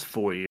 so at least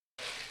 4 years.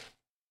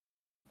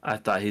 I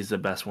thought he's the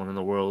best one in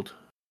the world.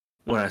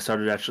 When I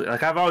started actually,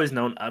 like, I've always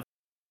known, I've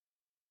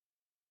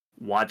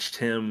watched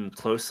him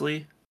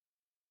closely.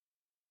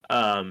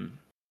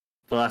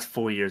 The last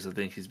 4 years, I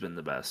think he's been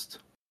the best.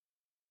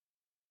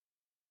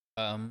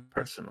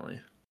 Personally.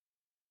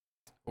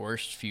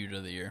 Worst feud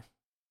of the year: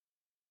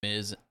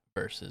 Miz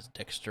versus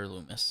Dexter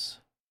Lumis.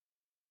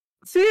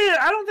 See,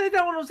 I don't think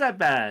that one was that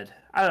bad.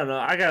 I don't know.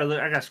 I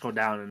gotta scroll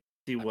down and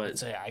see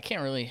what. I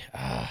can't really.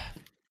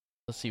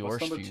 Let's see.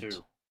 What's worst number feuds.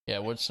 2? Yeah,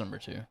 what's number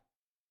 2?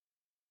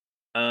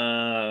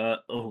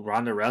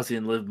 Ronda Rousey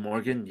and Liv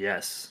Morgan.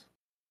 Yes.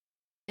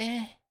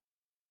 I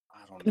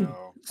don't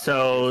know.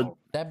 So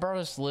that brought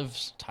us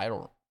Liv's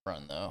title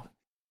run, though.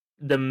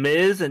 The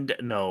Miz and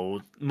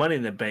Money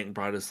in the Bank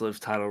brought us Liv's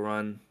title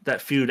run.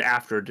 That feud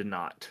after did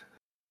not.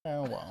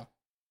 Oh well.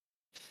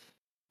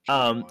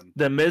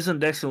 The Miz and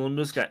Dexter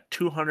Lumis got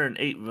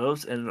 208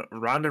 votes, and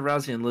Ronda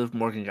Rousey and Liv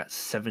Morgan got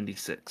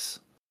 76.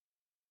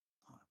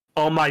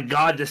 Oh my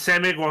God, the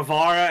Sammy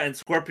Guevara and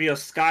Scorpio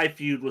Sky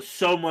feud was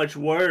so much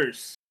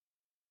worse.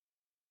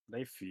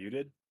 They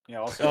feuded Yeah.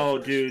 Also. Oh,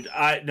 dude,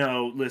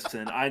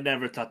 listen, I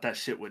never thought that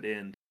shit would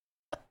end.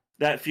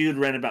 That feud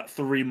ran about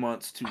 3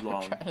 months too I'm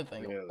long. trying to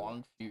think Really? of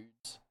long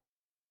feuds.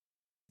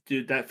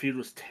 Dude, that feud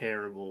was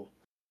terrible.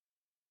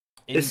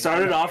 It In-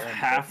 started off Aaron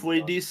halfway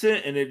Jordan.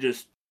 decent, and it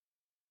just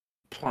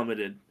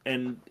plummeted.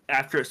 And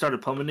after it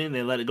started plummeting,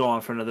 they let it go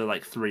on for another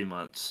like 3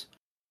 months.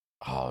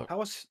 oh,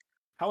 How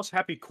is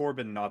Happy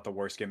Corbin not the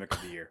worst gimmick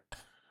of the year?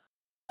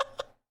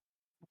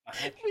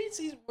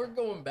 we're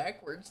going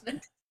backwards now.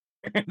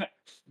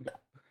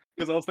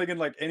 Because I was thinking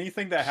like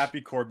anything that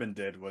Happy Corbin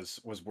did was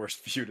worst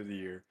feud of the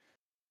year.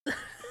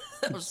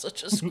 That was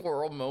such a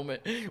squirrel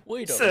moment.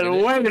 Wait a Said,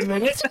 minute. wait a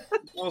minute.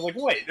 I was like,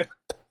 wait.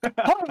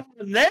 Hold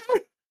on there.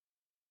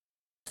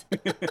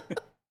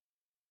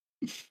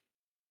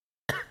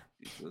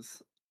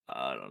 Jesus.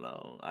 I don't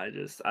know.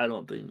 I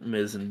don't think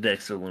Miz and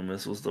Dexter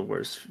Lumis was the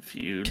worst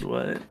feud.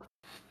 What?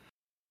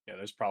 Yeah,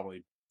 there's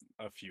probably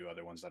a few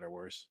other ones that are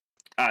worse.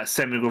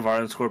 Sammy Guevara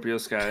and Scorpio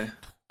Sky.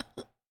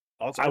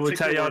 I would take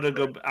tell your y'all word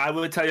to for go. it. I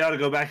would tell y'all to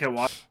go back and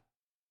watch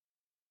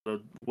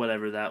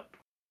whatever that.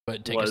 But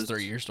it take us was-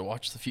 3 years to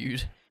watch the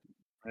feud.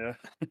 Yeah.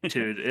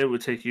 Dude, it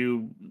would take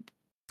you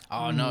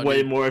Oh no,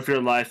 way dude. more of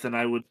your life than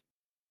I would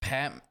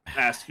Pat,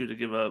 ask you to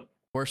give up.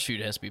 worst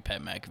feud has to be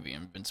Pat McAfee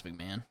and Vince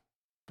McMahon.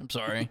 I'm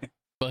sorry,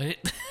 but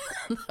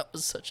that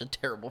was such a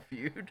terrible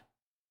feud.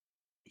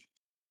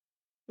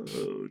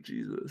 Oh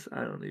Jesus,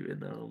 I don't even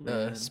know,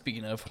 man.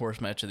 Speaking of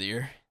worst match of the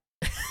year,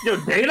 Yo,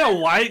 Dana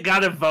White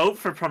got a vote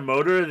for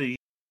promoter of the year.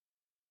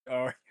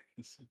 Oh,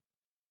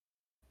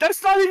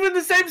 That's not even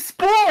the same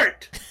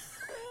sport.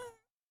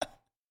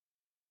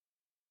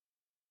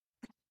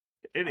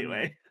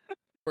 Anyway,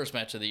 worst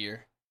match of the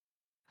year,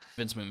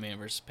 Vince McMahon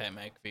versus Pat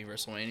McAfee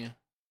WrestleMania.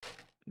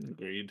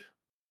 agreed.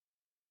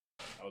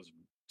 that was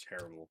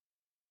terrible.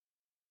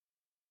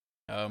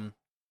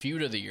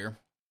 Feud of the year,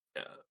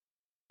 Yeah.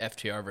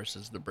 FTR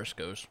versus the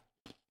Briscoes.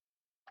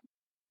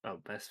 Oh,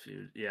 best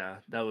feud. Yeah,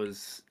 that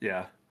was.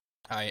 Yeah,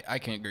 I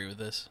can agree with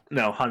this.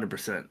 no,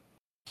 100%.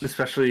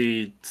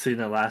 Especially seeing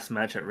the last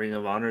match at Ring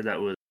of Honor.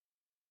 That was,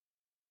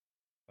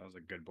 That was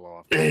a good blow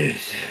off.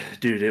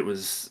 dude. It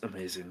was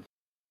amazing.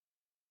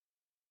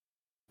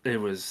 It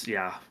was,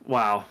 yeah.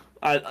 Wow.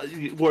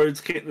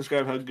 Words can't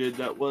describe how good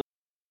that was.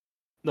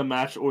 The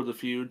match or the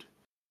feud.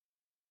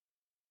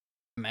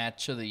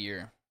 Match of the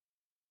year,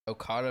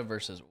 Okada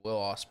versus Will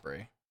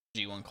Ospreay,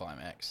 G1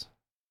 Climax.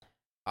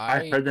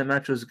 I heard that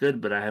match was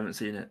good, but I haven't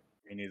seen it,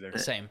 Me neither.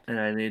 Same. and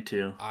I need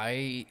to.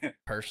 I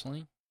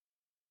personally,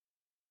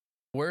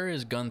 where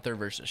is Gunther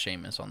versus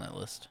Sheamus on that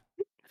list?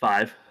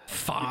 5.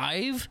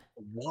 5?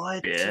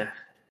 What?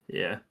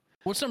 Yeah.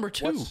 What's number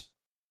 2?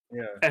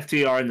 Yeah.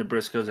 FTR and the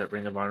Briscoes at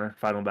Ring of Honor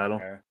final battle,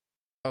 Okay.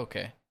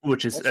 Okay.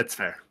 which is What's- that's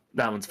fair.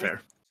 That one's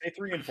fair. Say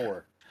 3 and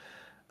 4.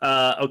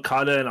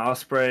 Okada and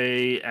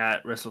Ospreay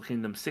at Wrestle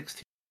Kingdom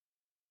 16.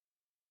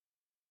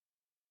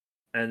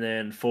 And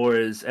then 4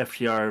 is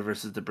FTR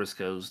versus the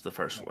Briscoes, the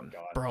first Oh my one.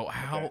 God. Bro,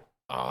 how? Okay.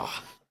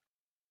 Ah,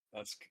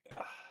 That's.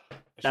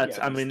 That's-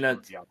 I mean,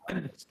 that's-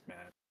 man.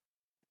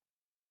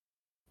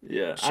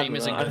 Yeah,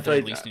 Sheamus and Gunther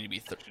at least need to be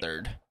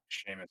third.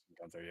 Sheamus and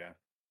Gunther, yeah.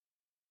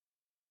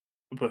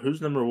 But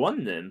who's number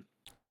 1 then?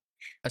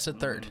 I said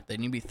third. They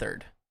need to be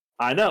third.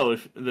 I know.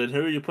 Then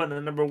who are you putting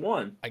at number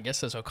 1? I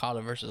guess it's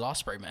Okada versus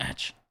Ospreay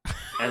match.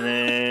 And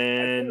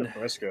then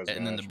Briscoes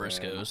And then the match,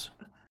 man. Briscoes.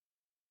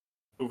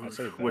 I'd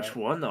say which that.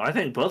 one though? I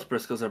think both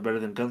Briscoes are better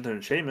than Gunther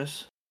and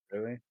Sheamus.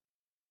 Really?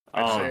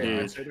 Oh, I'd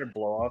dude. say their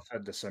blow off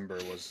at December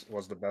was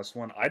the best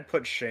one. I'd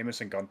put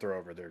Sheamus and Gunther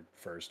over their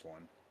first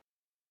one.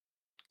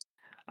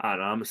 I don't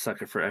know. I'm a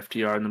sucker for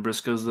FTR and the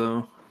Briscoes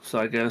though. So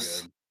I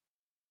guess. Good.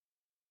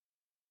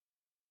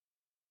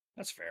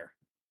 That's fair.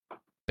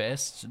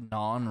 Best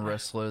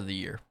non-wrestler of the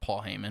year,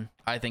 Paul Heyman.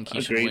 I think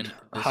he should win Agreed.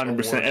 this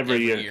 100% award every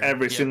year.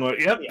 Every Yep. single.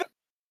 Yep. Yeah.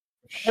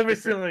 Every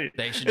single year.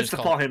 They should It's just the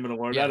call Paul Heyman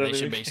Award. Yeah, I don't they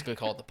should even- basically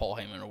call it the Paul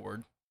Heyman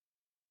Award.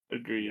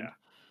 Agreed. Yeah.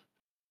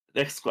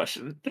 Next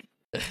question.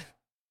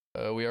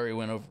 We already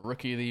went over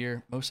Rookie of the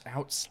Year. Most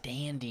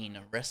Outstanding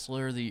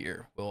Wrestler of the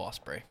Year, Will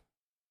Ospreay.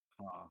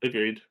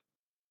 Agreed.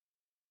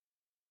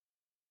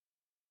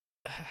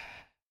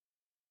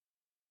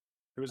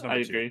 Who was I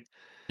number 2? agree.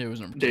 It was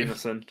number 2.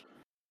 Danielson.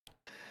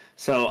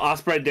 So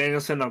Ospreay,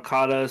 Danielson,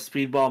 Okada,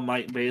 Speedball,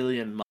 Mike Bailey,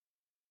 and Mike.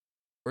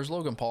 Where's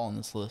Logan Paul on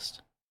this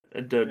list?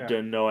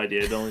 No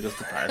idea. It only goes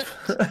to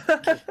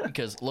 5.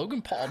 Because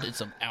Logan Paul did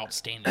some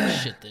outstanding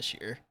shit this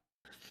year.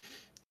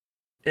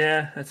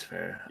 Yeah, that's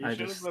fair. You I should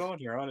have just, been on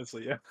here,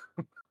 honestly. Yeah.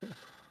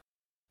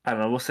 I don't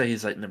know. We'll say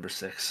he's like number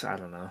 6. I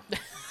don't know.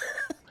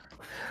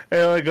 It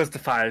only goes to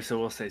 5, so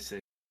we'll say 6.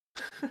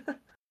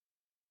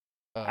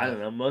 I don't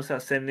know. Most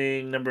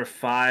outstanding number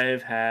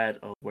 5 had.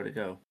 Oh, where'd it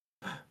go?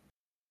 I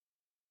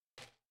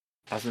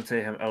was gonna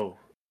say him. Oh,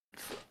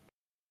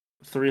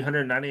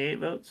 398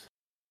 votes.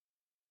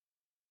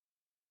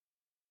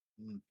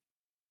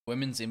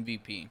 Women's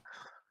MVP.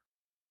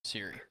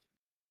 Siri.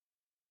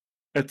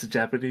 That's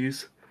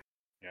Japanese.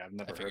 Yeah, I've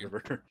never I heard of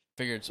her.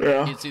 Figured it's,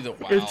 Yeah. it's either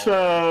WoW.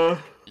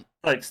 It's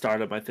like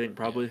startup, I think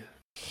probably.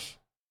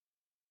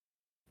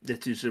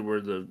 That's usually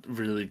where the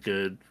really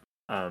good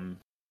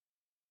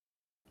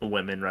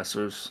women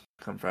wrestlers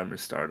come from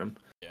is Stardom.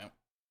 Yeah.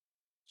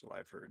 That's what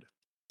I've heard.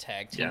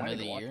 Tag team Yeah. of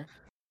the year,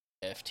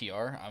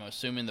 FTR. I'm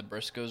assuming the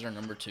Briscoes are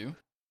number 2.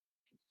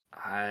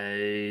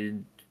 I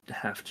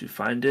have to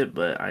find it,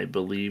 but I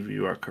believe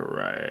you are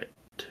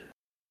correct.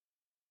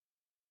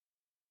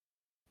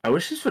 I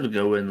wish this would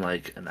go in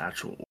like an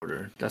actual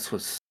order. That's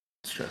what's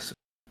stressing.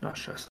 Not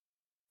stressing.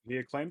 The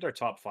Acclaimed are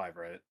top 5,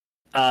 right?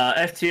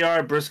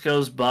 FTR,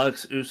 Briscoes,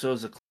 Bucks,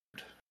 Usos.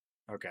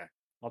 Okay,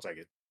 I'll take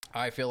it.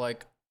 I feel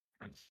like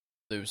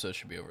the Usos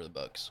should be over the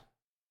Bucks.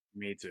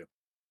 Me too.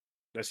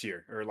 This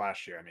year or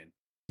last year, I mean.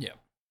 Yeah.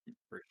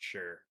 For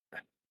sure.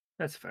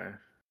 That's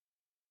fair.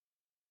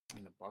 I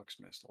mean, the Bucks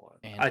missed a lot.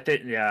 And I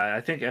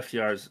think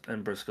FTR's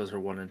and Briscoes are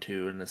 1 and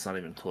 2, and it's not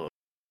even close.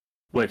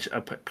 Which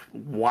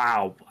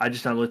wow! I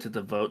just now looked at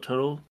the vote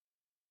total.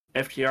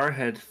 FTR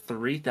had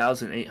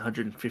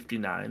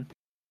 3,859.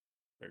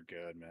 They're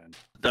good, man.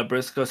 The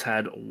Briscoes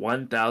had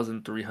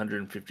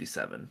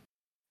 1,357.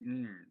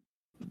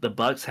 The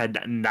Bucks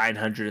had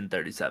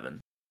 937.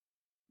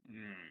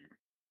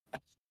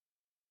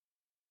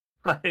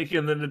 Like,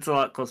 and then it's a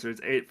lot closer.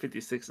 It's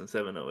 856 and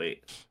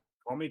 708.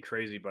 Call me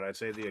crazy, but I'd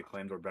say the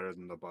Acclaimed were better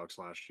than the Bucks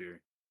last year.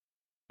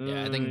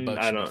 Yeah, I think Bucks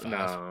I should be don't 5.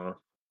 know.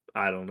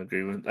 I don't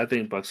agree with. I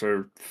think Bucks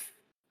are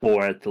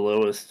 4 at the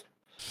lowest.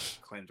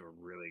 Acclaimed were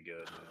really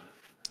good,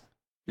 man.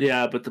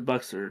 Yeah, but the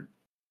Bucks are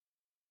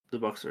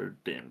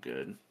damn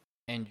good.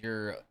 And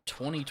your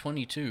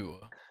 2022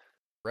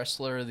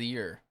 Wrestler of the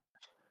Year,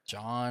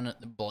 John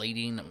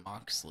Blading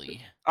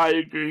Moxley. I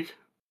agree.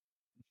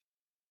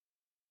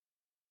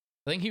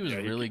 I think he was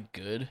Yeah, really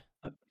good,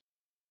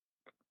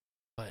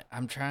 but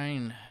I'm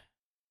trying.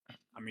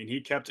 I mean,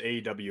 he kept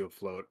AEW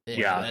afloat.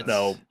 Yeah,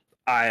 no,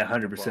 I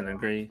 100%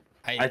 agree.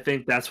 I I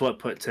think that's what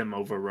puts him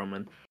over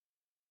Roman.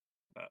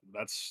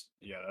 That's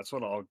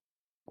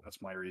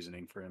my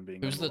reasoning for him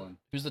being who's number 1.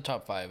 the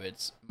top 5?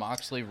 It's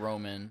Moxley,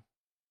 Roman,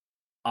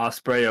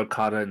 Osprey,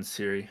 Okada, and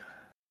Siri.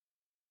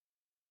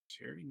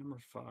 Siri number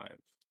 5.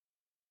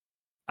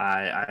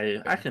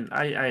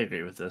 I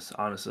agree with this,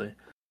 honestly.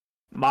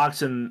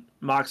 Mox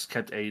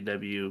kept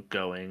AEW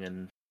going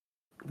and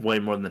way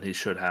more than he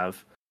should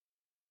have.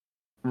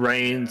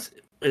 Reigns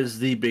is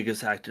the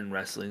biggest act in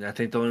wrestling. I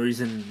think the only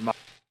reason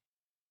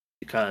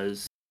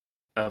because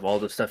of all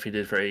the stuff he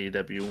did for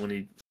AEW when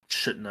he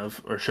shouldn't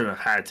have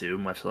had to,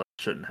 much less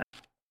shouldn't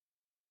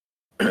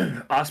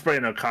have. Osprey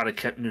and Okada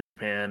kept New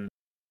Japan.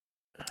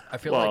 I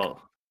feel like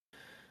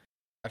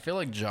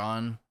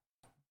John.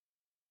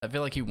 I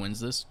feel like he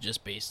wins this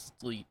just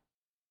basically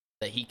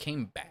that he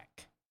came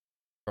back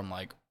from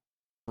like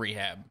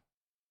rehab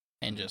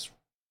and just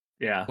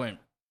went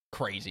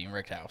crazy and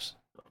wrecked house.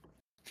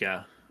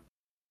 Yeah.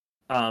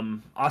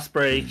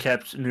 Osprey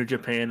kept New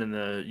Japan in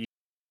the.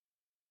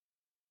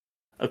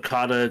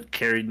 Okada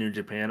carried New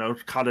Japan.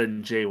 Okada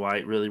and Jay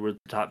White really were the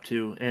top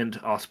 2, and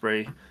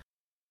Osprey.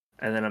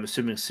 And then I'm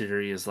assuming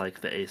Siri is like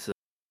the ace of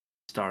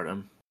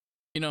Stardom.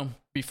 You know,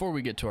 before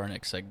we get to our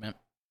next segment,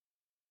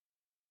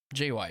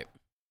 Jay White,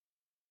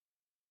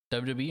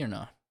 WWE or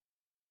not?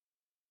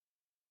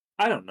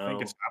 I don't know. I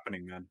think it's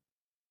happening, man.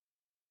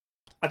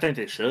 I think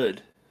they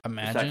should.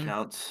 Imagine. If that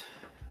counts.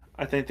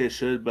 I think they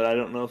should, but I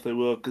don't know if they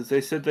will because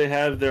they said they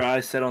have their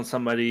eyes set on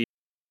somebody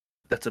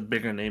that's a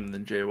bigger name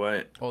than Jay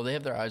White. Oh, they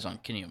have their eyes on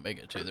Kenny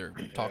Omega too. They're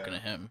talking to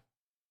him.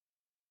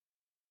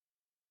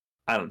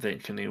 I don't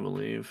think Kenny will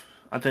leave.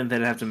 I think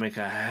they'd have to make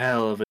a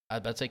hell of it.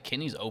 I'd say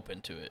Kenny's open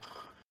to it.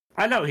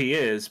 I know he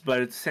is,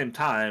 but at the same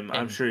time,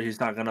 I'm sure he's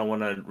not going to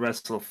want to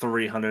wrestle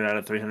 300 out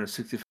of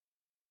 365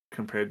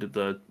 compared to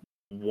the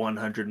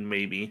 100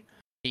 maybe.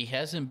 He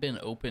hasn't been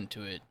open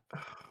to it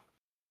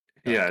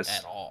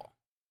at all.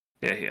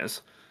 Yeah, he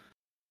has.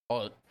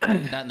 Oh,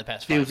 not in the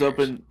past 5 years.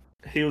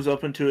 He was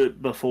open to it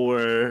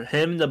before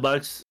him, the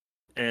Bucks,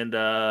 and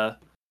I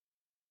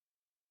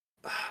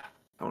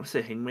want to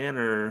say Hangman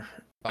or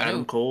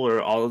Adam Cole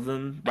or all of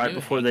them right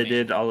before Hangman. They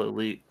did All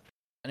Elite.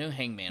 I knew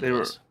Hangman they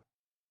was.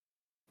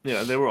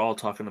 They were all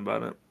talking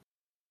about it,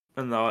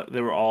 and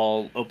they were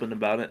all open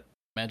about it.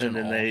 Imagine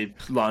and then they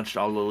launched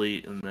All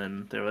Elite, and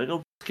then they were like, "Oh,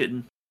 just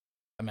kidding."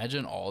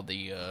 Imagine all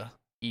the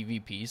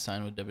EVPs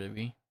signed with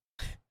WWE.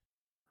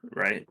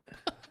 Right.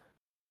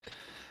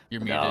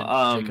 You're muted,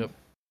 Jacob.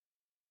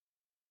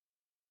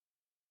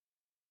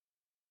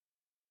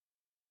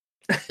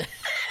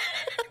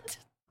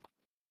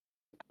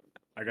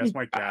 I guess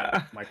my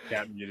cat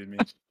muted me.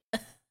 I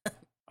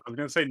was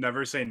gonna say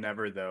never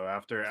though.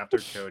 After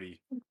Cody.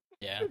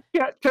 Yeah.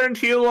 Cat turned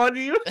heel on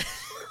you.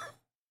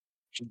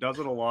 She does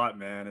it a lot,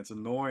 man. It's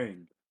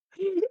annoying.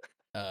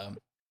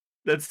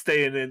 That's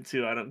staying in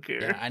too. I don't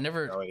care. Yeah, I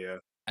never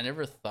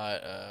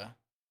thought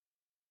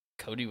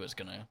Cody was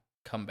gonna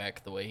come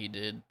back the way he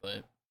did,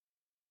 but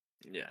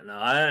yeah, no,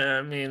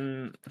 I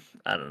mean,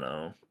 I don't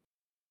know.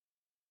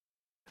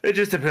 It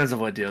just depends on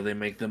what deal they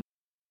make them.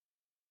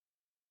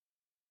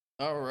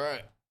 All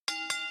right.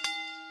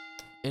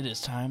 It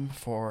is time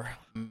for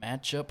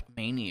Matchup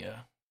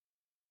Mania.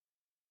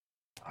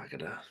 I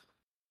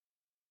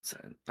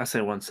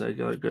say one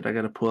second. Good. I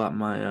gotta pull out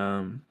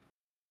my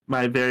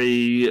my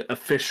very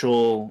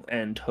official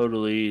and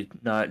totally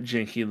not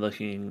janky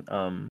looking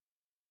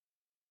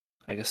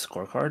I guess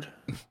scorecard.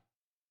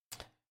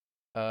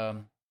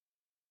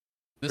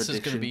 This is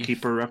gonna Prediction be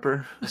keeper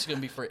upper. This is gonna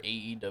be for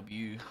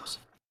AEW's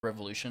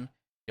Revolution.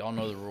 Y'all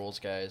know the rules,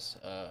 guys.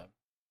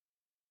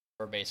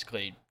 We're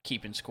basically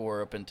keeping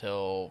score up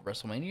until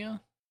WrestleMania.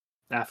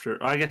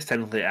 I guess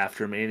technically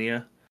after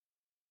Mania,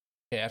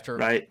 Okay, after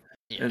right?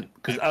 yeah,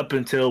 Because up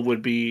until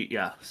would be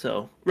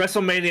So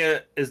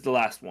WrestleMania is the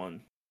last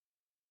one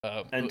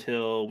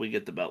until we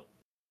get the belt.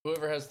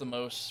 whoever has the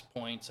most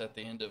points at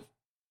the end of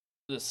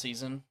this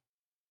season,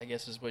 I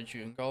guess is what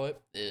you can call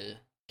it,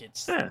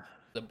 gets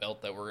the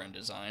belt that we're gonna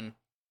design.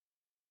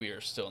 We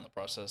are still in the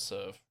process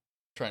of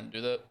trying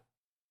to do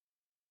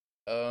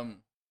that.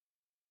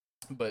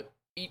 But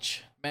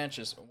each match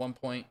is 1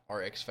 point.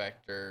 Our X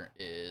Factor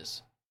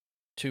is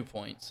 2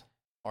 points.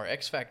 Our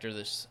X Factor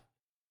this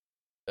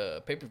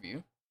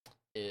pay-per-view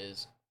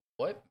is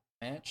what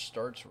match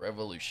starts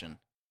Revolution.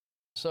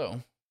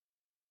 So,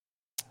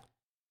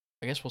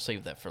 I guess we'll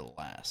save that for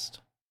last.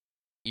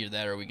 Either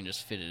that or we can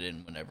just fit it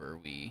in whenever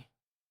we...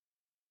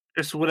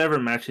 Just whatever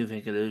match you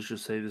think it is,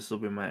 just say this will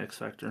be my X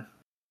Factor.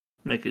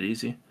 Make it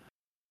easy.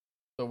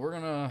 So we're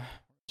going to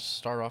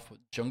start off with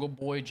Jungle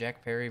Boy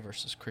Jack Perry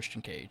versus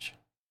Christian Cage.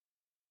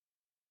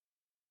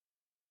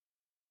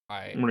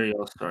 When do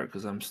y'all start?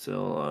 Because I'm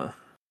still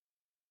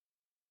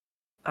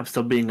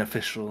being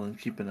official and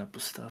keeping up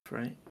with stuff,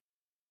 right?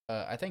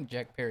 I think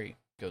Jack Perry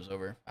goes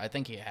over. I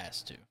think he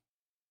has to.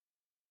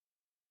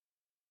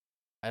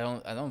 I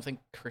don't think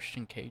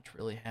Christian Cage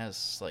really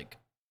has like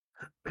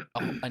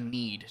a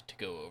need to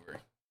go over.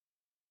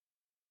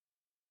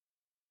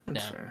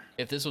 That's now, fair.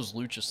 if this was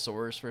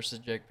Luchasaurus versus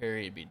Jack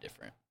Perry, it'd be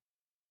different.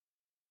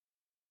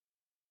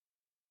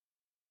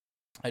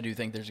 I do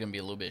think there's gonna be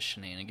a little bit of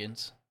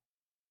shenanigans.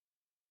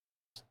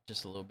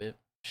 Just a little bit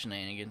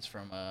shenanigans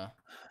from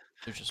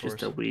Luchasaurus.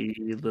 Just a wee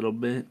little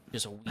bit.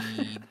 Just a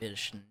wee bit of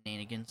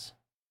shenanigans.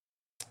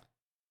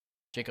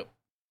 Jacob.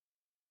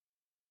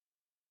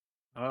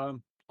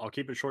 I'll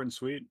keep it short and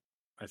sweet.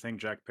 I think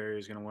Jack Perry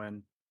is gonna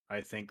win.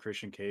 I think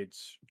Christian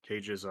Cage's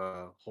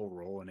whole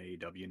role in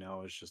AEW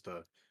now is just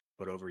to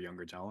put over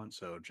younger talent.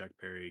 So Jack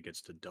Perry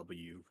gets to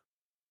W.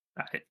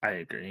 I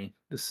agree.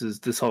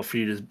 This whole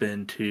feud has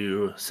been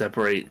to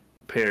separate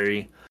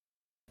Perry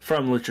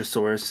from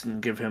Luchasaurus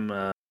and give him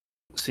a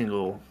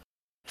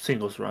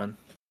singles run.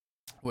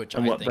 Which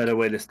and what better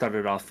way to start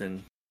it off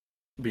than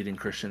beating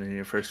Christian in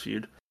your first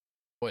feud?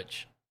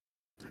 Which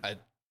I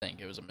think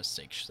it was a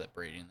mistake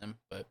separating them,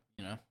 but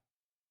you know,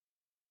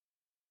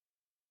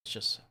 it's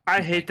just.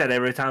 I hate that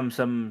every time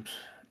some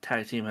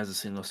tag team has a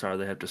single star,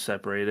 they have to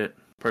separate it.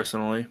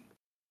 Personally,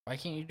 why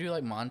can't you do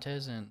like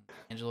Montez and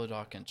Angelo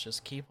Dawkins?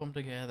 Just keep them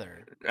together.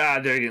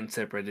 They're getting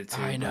separated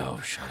too. I know.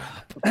 Shut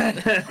up.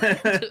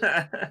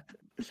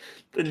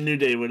 The New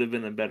Day would have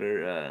been a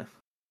better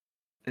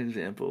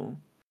example.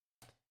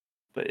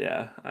 But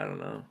yeah, I don't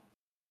know.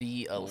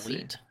 The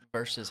Elite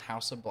versus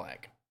House of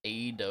Black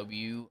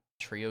AEW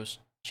Trios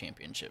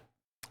Championship.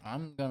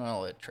 I'm gonna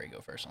let Trey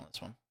go first on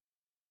this one.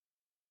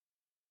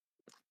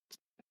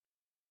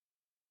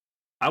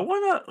 I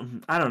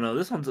don't know.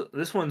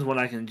 This one's one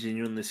I can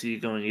genuinely see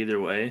going either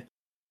way.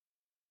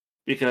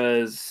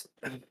 Because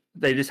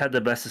they just had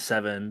the best of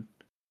 7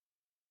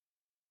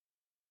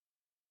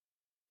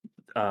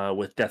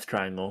 with Death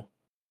Triangle.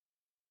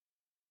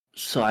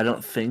 So I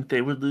don't think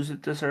they would lose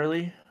it this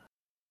early.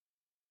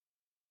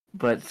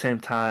 But at the same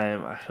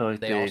time, I feel like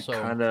they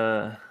kind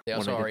of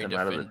want to get them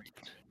out of it.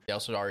 They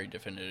also already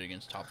defended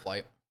against Top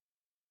Flight.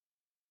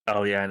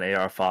 Oh yeah, and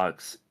AR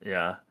Fox,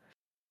 yeah.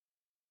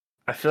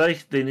 I feel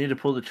like they need to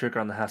pull the trigger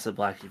on the House of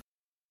Black.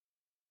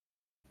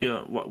 You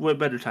know, what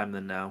better time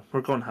than now?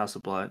 We're going House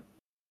of Black.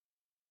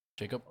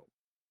 Jacob?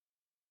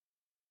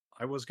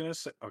 I was gonna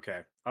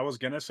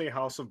say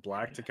House of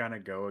Black to kind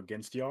of go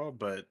against y'all,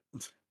 but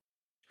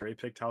Trey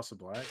picked House of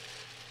Black.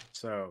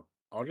 So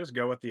I'll just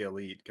go with the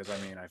Elite, because I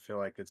mean, I feel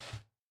like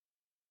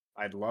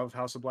I'd love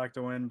House of Black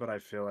to win, but I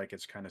feel like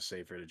it's kind of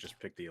safer to just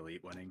pick the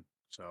Elite winning.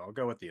 So I'll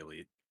go with the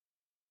Elite.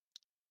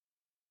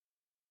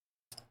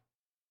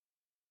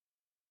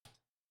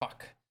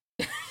 Fuck.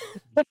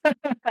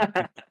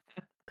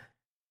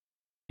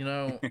 You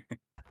know,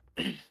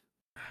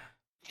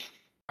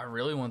 I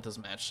really want this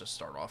match to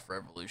start off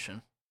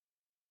Revolution.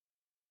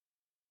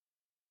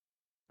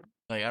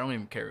 Like, I don't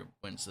even care who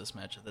wins this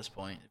match at this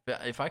point.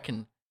 If I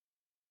can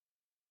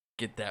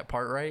get that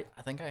part right,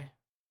 I think I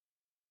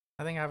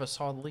have a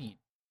solid lead.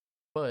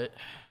 But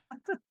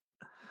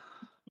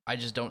I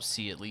just don't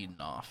see it leading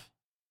off.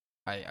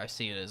 I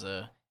see it as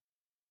a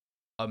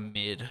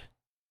mid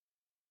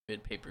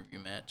pay-per-view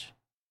match.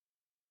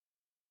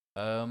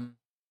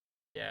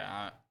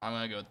 Yeah, I'm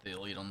gonna go with the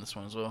Elite on this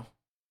one as well.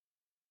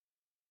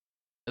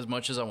 As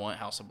much as I want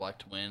House of Black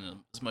to win, and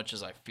as much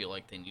as I feel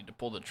like they need to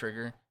pull the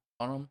trigger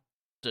on them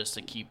just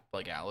to keep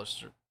like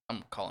Aleister,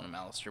 I'm calling him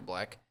Aleister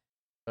Black,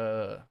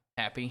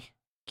 happy,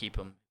 keep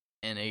him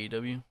in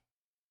AEW.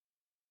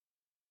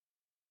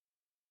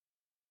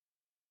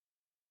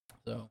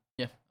 So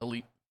yeah,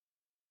 Elite.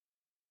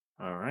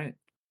 All right.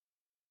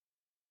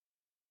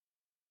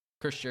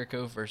 Chris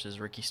Jericho versus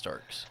Ricky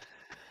Starks.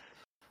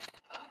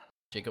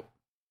 Jacob.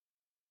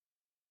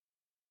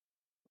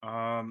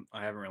 I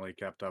haven't really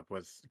kept up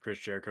with Chris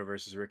Jericho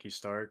versus Ricky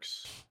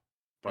Starks,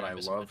 but Not I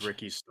missing love much.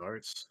 Ricky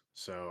Starks,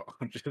 so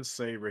I'll just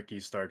say Ricky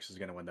Starks is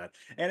gonna win that.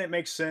 And it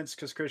makes sense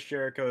because Chris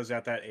Jericho is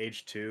at that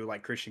age too,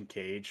 like Christian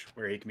Cage,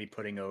 where he can be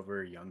putting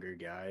over younger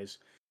guys.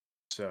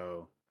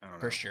 So I don't know.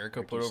 Chris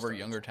Jericho Ricky put over Starks.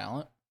 younger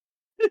talent.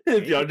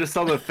 If y'all just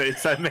saw the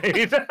face I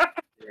made.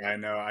 Yeah, I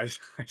know. I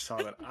saw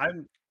that.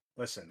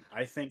 Listen.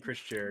 I think Chris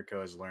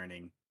Jericho is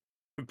learning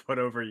to put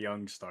over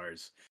young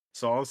stars.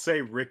 So I'll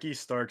say Ricky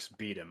Starks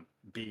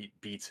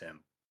beats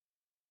him.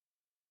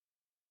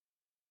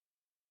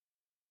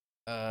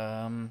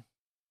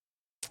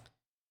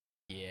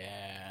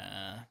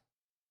 Yeah.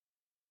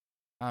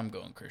 I'm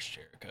going Chris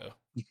Jericho.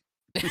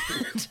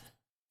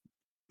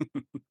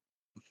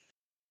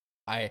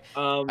 I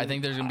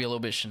think there's gonna be a little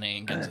bit of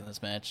shenanigans in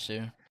this match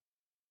too.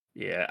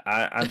 Yeah,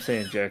 I'm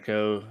saying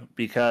Jericho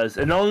because,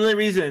 and the only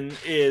reason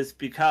is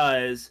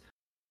because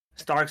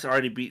Starks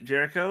already beat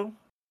Jericho,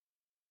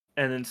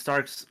 and then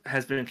Starks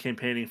has been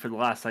campaigning for the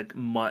last like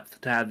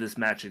month to have this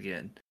match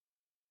again.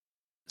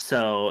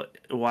 So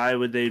why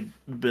would they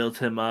build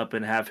him up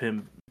and have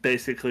him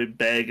basically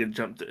beg and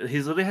jump?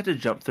 He's literally had to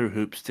jump through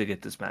hoops to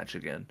get this match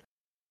again.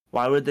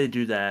 Why would they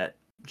do that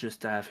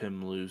just to have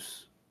him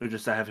lose or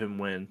just to have him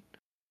win?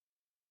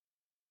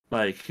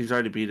 Like he's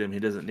already beat him, he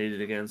doesn't need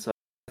it again. So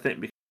I think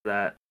because of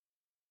that,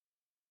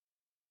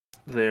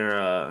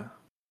 they're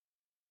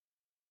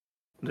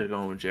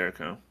going with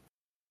Jericho.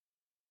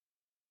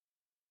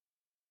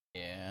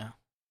 Yeah.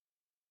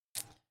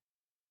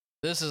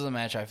 This is a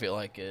match I feel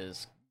like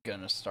is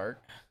gonna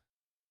start.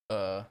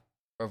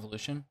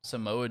 Revolution.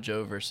 Samoa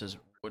Joe versus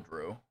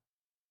Woodrow.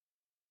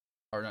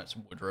 Or not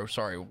Woodrow,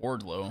 sorry,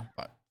 Wardlow.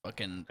 My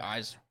fucking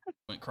eyes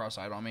went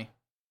cross-eyed on me.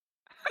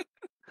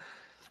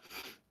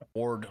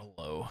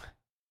 Wardlow.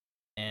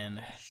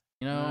 And,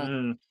 you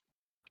know,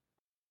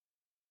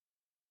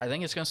 I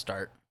think it's gonna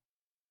start.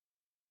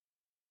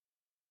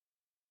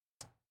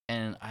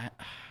 And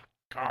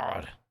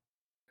God,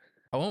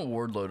 I want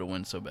Wardlow to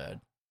win so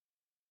bad.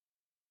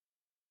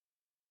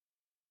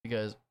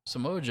 Because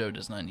Samoa Joe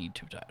does not need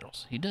 2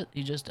 titles. He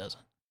just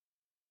doesn't.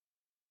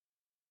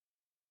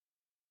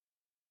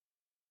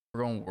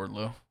 We're going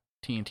Wardlow,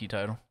 TNT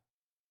title.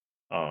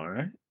 All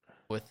right.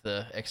 With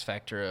the X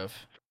factor of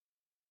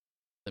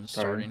them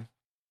starting.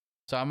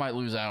 So I might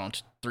lose out on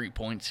 3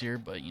 points here,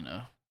 but you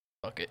know,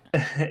 fuck it.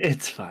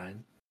 It's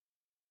fine.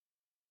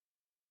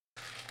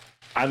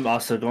 I'm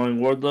also going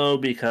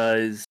Wardlow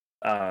because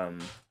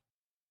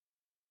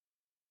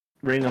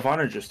Ring of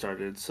Honor just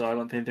started, so I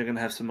don't think they're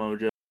gonna have Samoa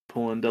Joe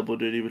pulling double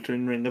duty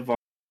between Ring of Honor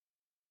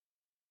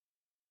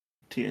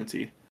and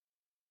TNT,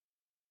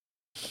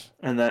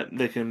 and that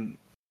they can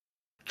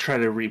try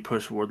to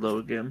re-push Wardlow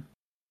again.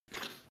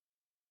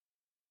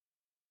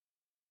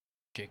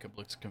 Jacob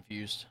looks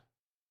confused.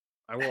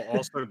 I will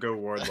also go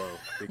Wardlow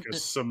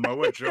because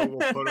Samoa Joe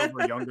will put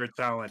over younger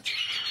talent.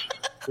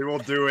 He will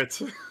do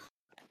it.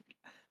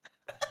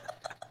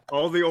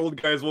 All the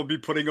old guys will be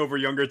putting over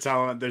younger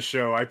talent this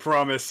show, I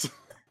promise.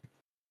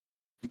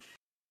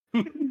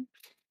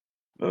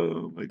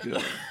 Oh my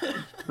god.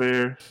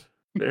 Fair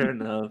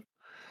enough.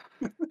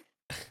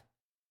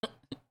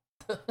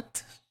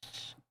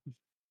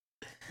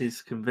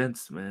 He's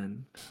convinced,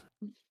 man.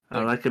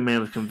 I like a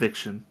man with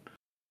conviction.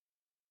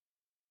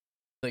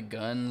 The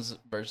Guns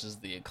versus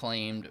the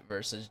Acclaimed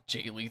versus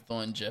Jay Lethal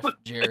and Jeff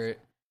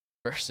Jarrett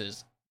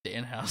versus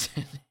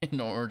Danhausen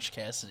and Orange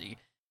Cassidy.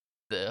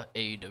 The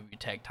AEW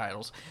tag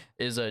titles.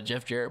 Is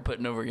Jeff Jarrett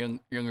putting over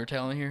younger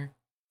talent here?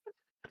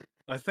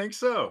 I think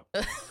so.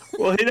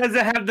 Well, he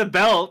doesn't have the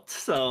belt,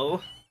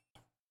 so.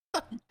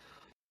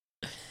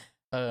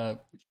 I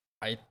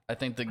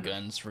think the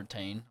Guns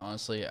retain.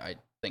 Honestly, I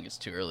think it's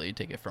too early to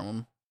take it from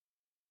them.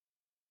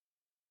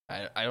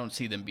 I don't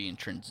see them being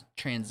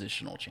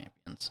transitional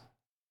champions.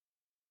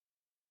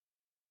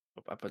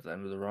 I put that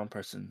under the wrong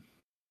person.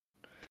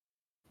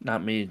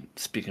 Not me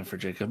speaking for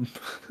Jacob.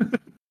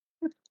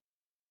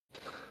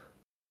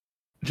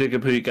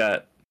 Jacob, who you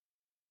got?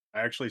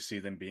 I actually see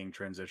them being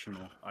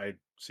transitional. I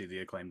see the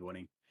Acclaimed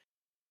winning.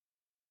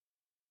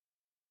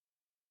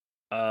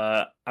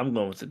 I'm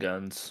going with the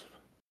Guns.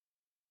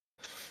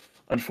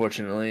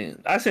 Unfortunately,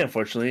 I say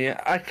unfortunately.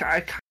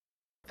 I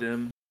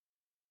them.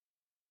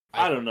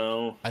 I don't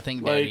know. I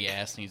think Daddy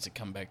Ass needs to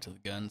come back to the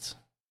Guns.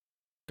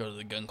 Go to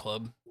the Gun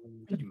Club.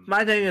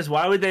 My thing is,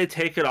 why would they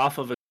take it off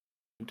of a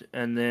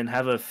and then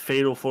have a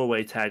fatal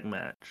 4-way tag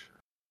match?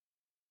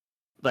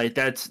 Like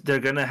they're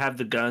gonna have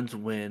the Guns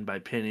win by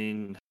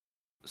pinning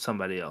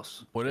somebody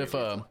else. What if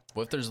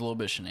there's a little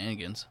bit of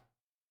shenanigans?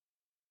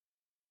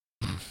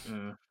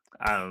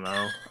 I don't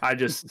know. I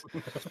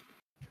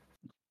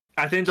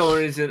think the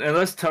only reason,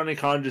 unless Tony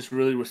Khan just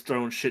really was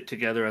throwing shit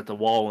together at the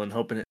wall and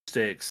hoping it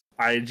sticks,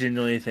 I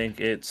genuinely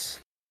think it's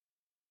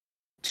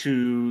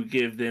to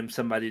give them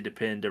somebody to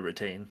pin to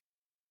retain.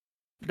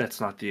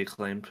 That's not the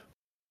Acclaimed.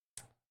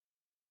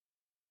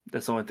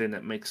 That's the only thing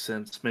that makes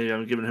sense. Maybe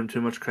I'm giving him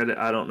too much credit.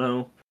 I don't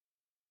know.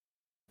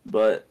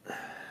 But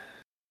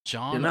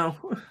John know,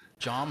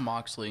 John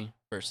Moxley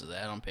versus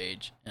Adam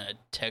Page in a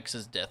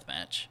Texas death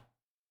match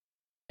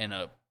in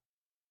on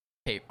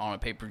a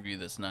pay-per-view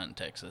that's not in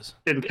Texas.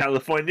 In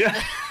California.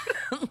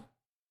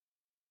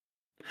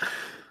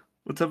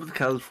 What's up with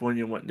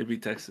California wanting to be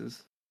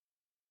Texas?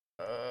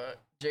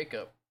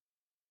 Jacob.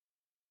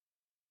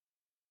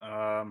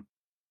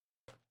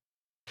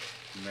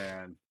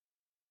 Man.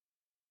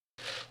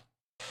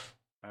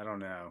 I don't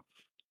know.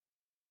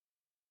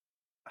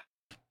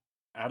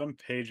 Adam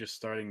Page is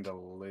starting to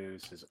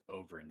lose his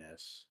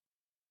overness.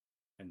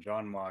 And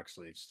John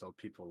Moxley, still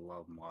people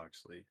love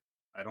Moxley.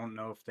 I don't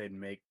know if they'd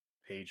make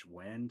Page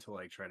win to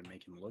like try to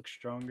make him look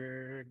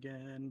stronger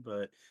again,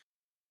 but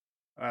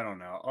I don't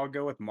know. I'll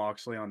go with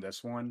Moxley on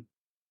this one.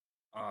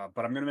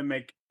 But I'm gonna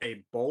make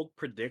a bold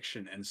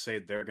prediction and say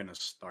they're gonna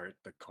start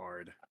the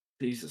card.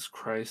 Jesus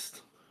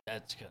Christ.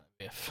 That's gonna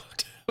be a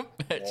fucked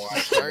up match.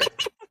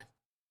 What?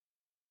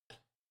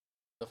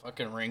 The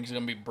fucking ring's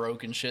gonna be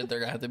broken shit. They're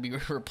gonna have to be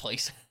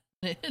replacing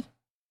it.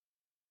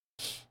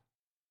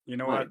 You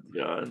know My what?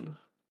 God.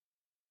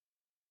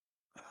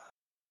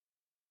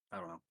 I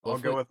don't know. Well, I'll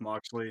if go we- with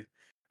Moxley.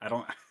 I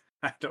don't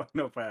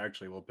know if I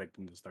actually will pick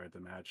them to start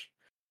the match.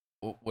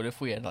 What if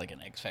we had like an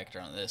X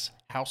factor on this?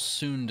 How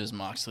soon does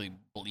Moxley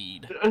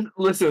bleed?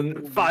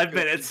 Listen, 5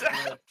 minutes.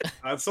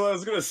 That's what I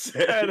was gonna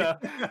say. I know.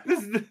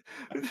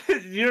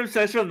 You're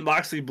obsessed with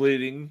Moxley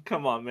bleeding.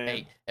 Come on, man.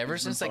 Hey, ever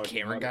He's been since that talking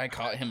camera about guy it.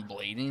 caught him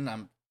bleeding,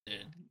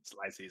 dude,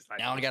 Slicey.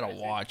 now I gotta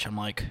watch. I'm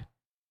like,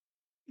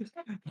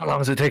 How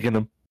long is it taking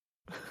him?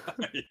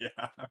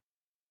 Yeah.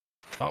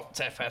 oh, it's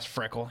that fast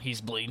freckle.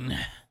 He's bleeding.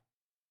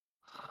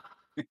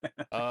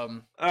 All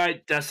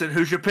right, Dustin,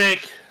 who's your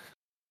pick?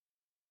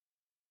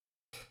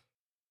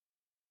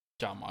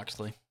 John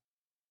Moxley.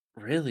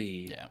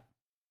 Really? Yeah.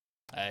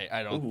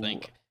 I don't Ooh.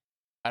 think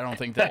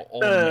the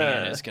old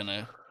man is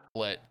gonna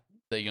let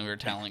the younger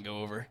talent go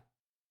over.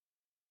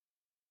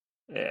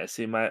 Yeah.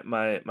 See, my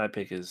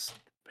pick is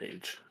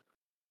Page.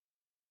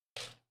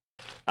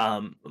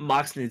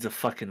 Mox needs a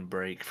fucking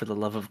break, for the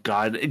love of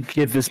God.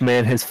 Give this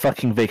man his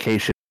fucking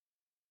vacation.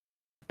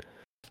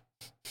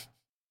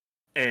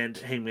 And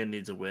Hangman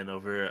needs a win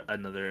over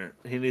another.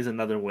 He needs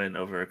another win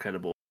over a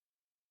credible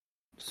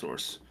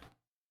source.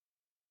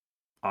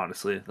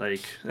 Honestly,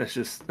 like that's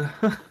just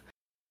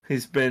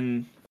he's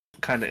been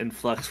kind of in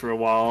flux for a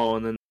while,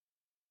 and then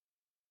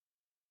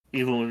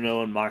even with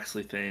knowing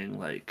Moxley thing,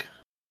 like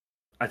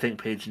I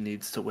think Page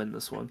needs to win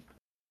this one.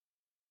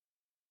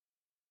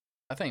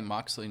 I think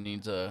Moxley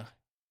needs to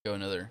go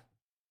another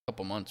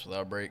couple months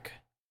without a break.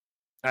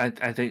 I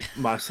think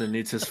Moxley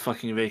needs his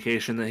fucking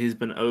vacation that he's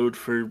been owed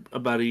for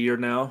about a year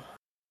now.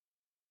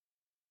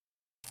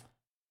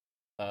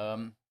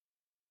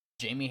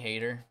 Jamie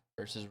Hayter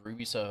versus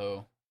Ruby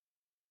Soho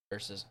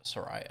versus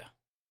Soraya.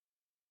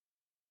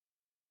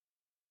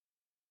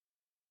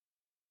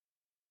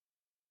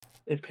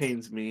 It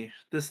pains me.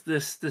 This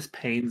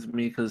pains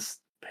me because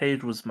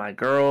Paige was my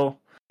girl.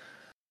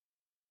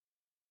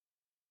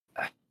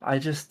 I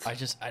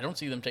don't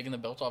see them taking the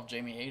belt off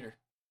Jamie Hayter.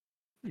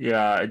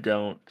 Yeah, I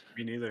don't.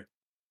 Me neither.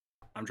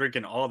 I'm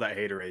drinking all that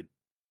haterade.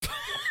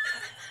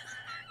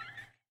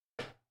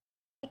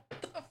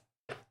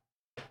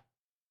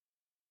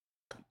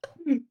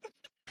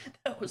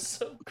 That was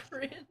so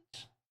cringe.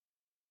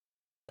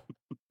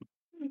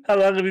 How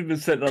long have you been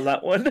sitting on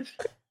that one?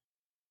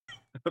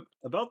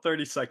 About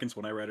 30 seconds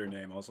when I read her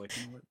name, I was like,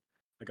 you know what?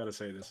 I gotta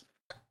say this.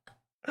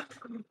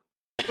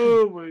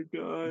 Oh my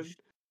god.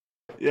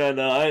 Yeah,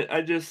 no,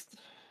 I just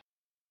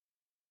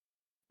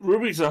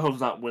Ruby Soho's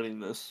not winning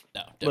this.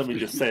 No, Let definitely. me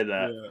just say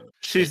that. Yeah.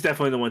 She's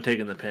definitely the one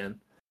taking the pin.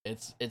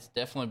 It's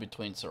definitely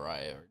between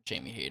Soraya or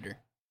Jamie Hayter.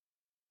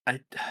 I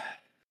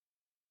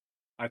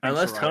think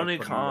Unless Soraya Tony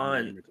put number one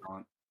Khan- in the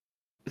count.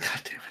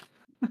 God damn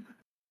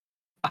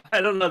it.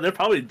 I don't know. They're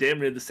probably damn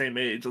near the same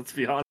age. Let's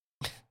be honest.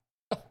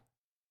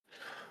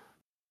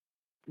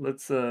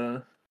 Let's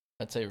I'd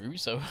say Ruby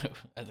Soho.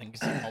 I think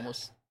it's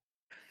almost.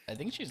 I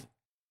think she's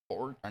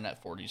or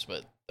not 40s,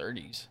 but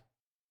 30s.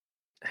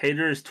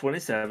 Hater is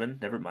 27.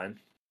 Never mind.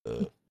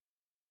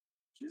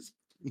 She's.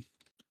 I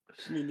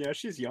mean, yeah,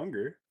 she's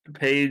younger.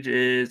 Paige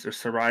is or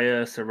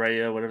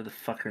Soraya, whatever the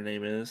fuck her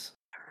name is.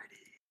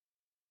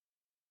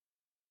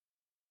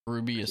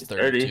 Ruby is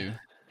 30. 32.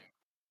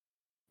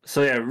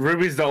 So yeah,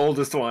 Ruby's the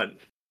oldest one.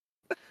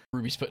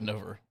 Ruby's putting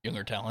over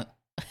younger talent.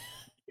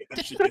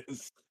 Yeah, she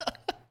is.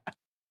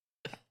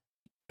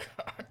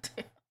 God.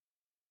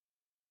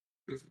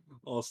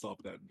 I'll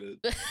stop that bit.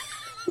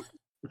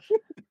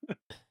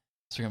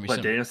 So gonna be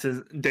But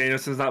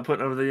Danielson's not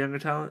putting over the younger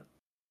talent.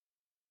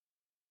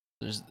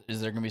 is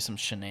there gonna be some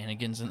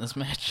shenanigans in this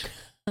match?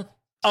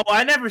 Oh,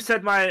 I never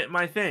said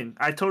my thing.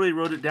 I totally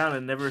wrote it down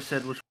and never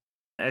said which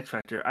X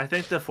Factor. I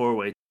think the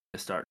 4-way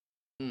start.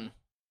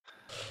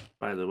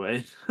 By the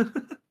way,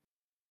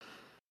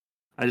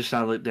 I just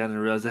now looked down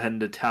and realized I had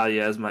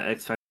Natalia as my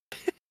X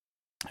Factor.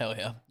 Hell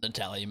yeah,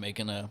 Natalia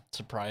making a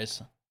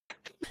surprise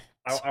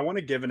I want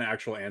to give an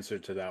actual answer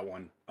to that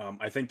one.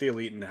 I think the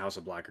Elite and the House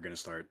of Black are going to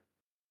start.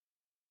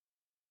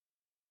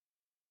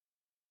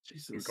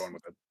 Jesus. I'm going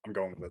with it. I'm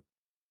going with it.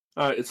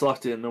 All right, it's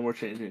locked in. No more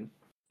changing.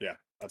 Yeah,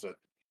 that's it.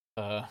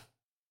 I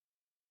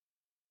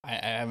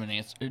haven't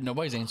answered.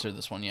 Nobody's answered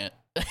this one yet.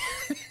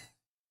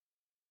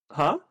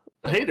 Huh?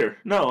 Hater.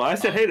 No, I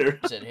said hater.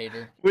 You said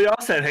hater. We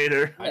all said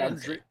hater. I didn't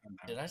say,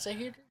 did I say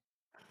hater?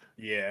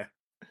 Yeah,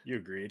 you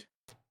agreed.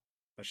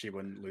 But she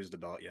wouldn't lose the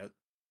belt yet.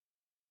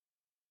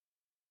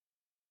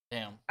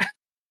 Damn.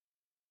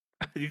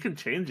 You can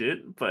change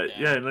it, but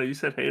Yeah. yeah, no, you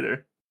said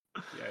hater.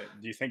 Yeah.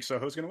 Do you think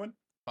Soho's gonna win?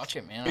 Fuck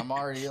it, man. I'm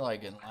already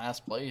like in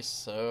last place,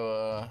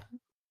 so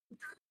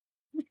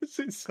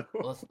So.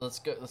 let's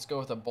go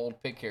with a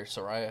bold pick here,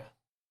 Soraya.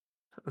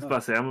 I was about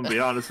to say, I'm gonna be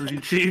honest with you,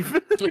 Chief.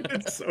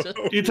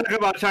 You talk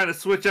about trying to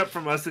switch up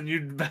from us, and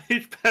you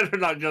better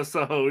not go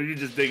Soho. You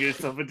just dig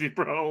yourself a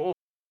deeper hole.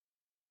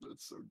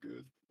 That's so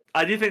good.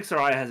 I do think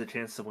Soraya has a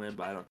chance to win,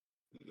 but I don't.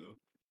 Yeah.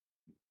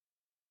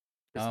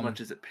 As much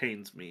as it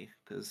pains me,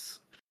 because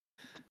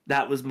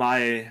that was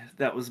my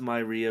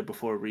Rhea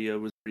before Rhea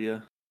was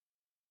Rhea.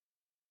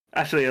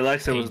 Actually,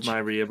 Alexa was Paige. my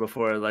Rhea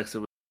before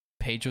Alexa was.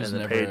 Paige was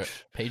And the never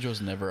Paige. Paige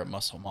was never a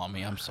muscle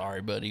mommy. I'm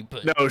sorry, buddy,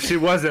 but No, she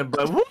wasn't.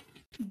 But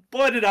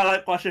boy, did I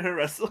like watching her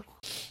wrestle.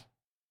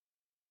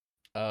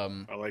 I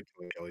like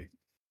Kelly.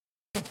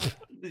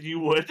 You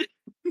would.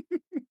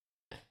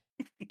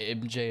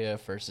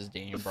 MJF versus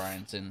Daniel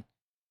Bryanson.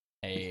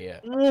 Hey,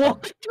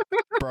 What?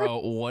 bro,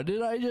 what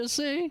did I just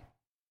say?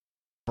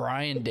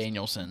 Brian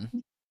Danielson.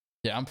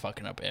 Yeah, I'm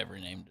fucking up every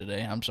name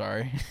today. I'm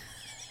sorry.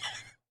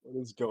 What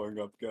is going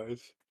up,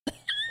 guys?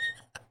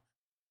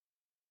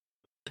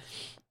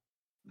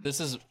 This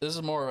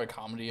is more of a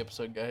comedy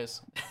episode,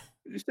 guys.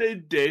 Did you say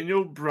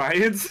Daniel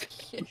Bryan's?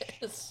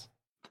 Yes.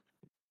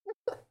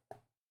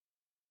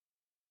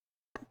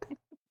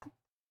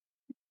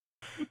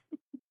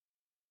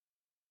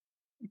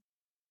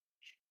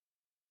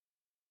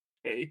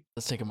 Hey.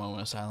 Let's take a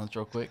moment of silence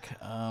real quick.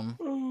 So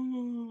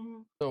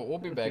we'll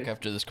be back Okay.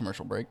 after this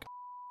commercial break.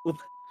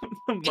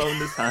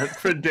 Bonus hunt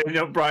for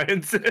Daniel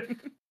Bryanson.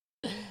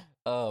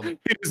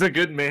 He was a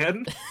good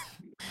man.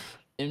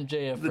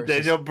 MJF The versus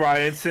Daniel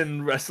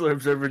Bryanson Wrestler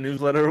Observer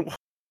newsletter.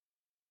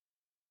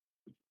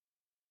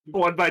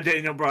 Won by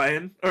Daniel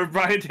Bryan or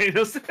Brian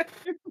Danielson.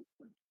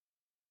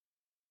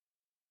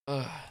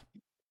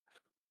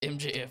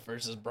 MJF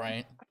versus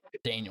Brian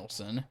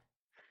Danielson.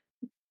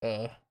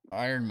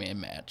 Iron Man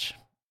match.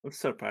 I'm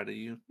so proud of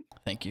you.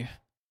 Thank you.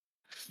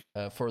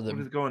 For What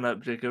is the going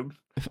up, Jacob?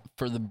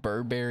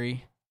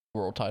 Burberry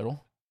world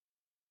title.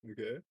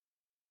 Okay.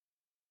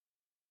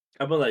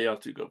 I'm gonna let y'all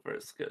two go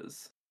first,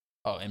 because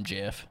Oh,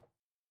 MJF.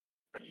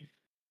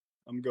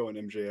 I'm going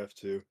MJF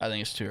too. I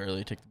think it's too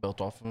early to take the belt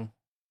off of him.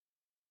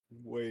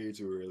 Way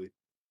too early.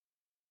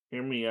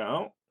 hear me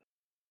out.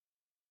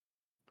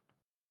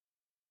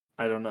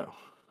 I don't know.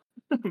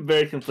 I'm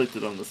very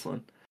conflicted on this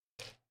one.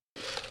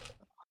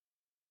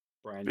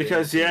 Brian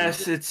Because Danielson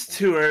yes, is- it's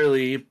too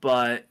early,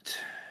 but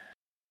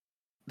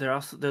they're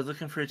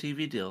looking for a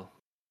TV deal,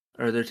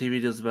 or their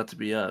TV deal's about to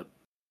be up.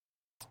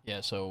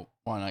 Yeah, so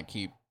why not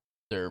keep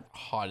their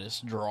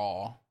hottest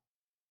draw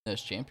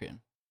as champion?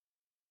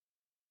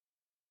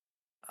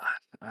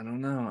 I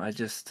don't know.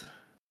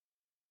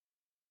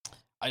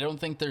 I don't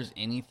think there's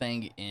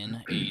anything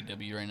in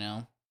AEW right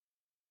now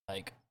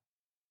like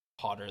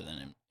hotter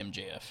than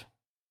MJF.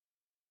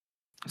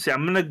 See,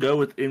 I'm gonna go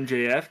with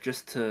MJF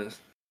just to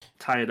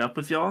tie it up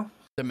with y'all,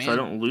 The so I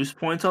don't lose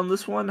points on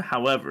this one.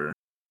 However,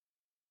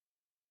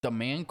 the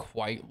man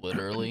quite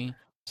literally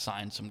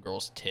signed some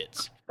girl's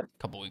tits a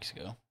couple weeks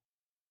ago.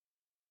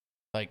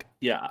 Like,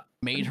 yeah,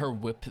 made her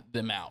whip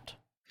them out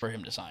for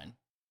him to sign.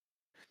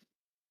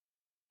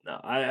 no,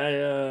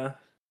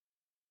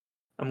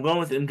 I'm going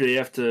with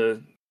MJF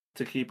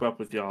to keep up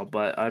with y'all,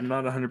 but I'm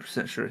not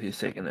 100% sure he's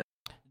taking it.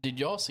 Did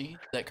y'all see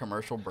that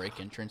commercial break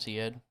entrance he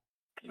had?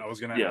 I was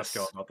gonna Yes. ask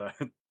y'all about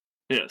that.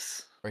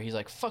 Yes. Where he's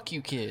like, fuck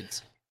you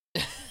kids.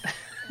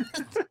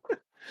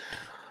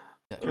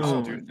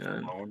 Oh my Dude's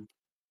God. phone.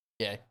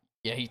 Yeah,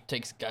 he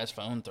takes the guy's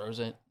phone, throws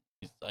it.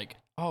 He's like,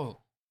 oh,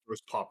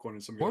 There's popcorn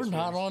in some we're guy's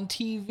not face. on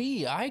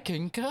TV. I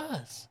can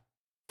cuss.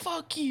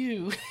 Fuck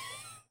you.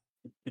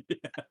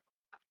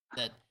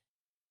 That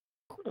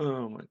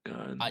Oh my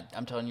God.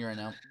 I'm telling you right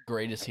now,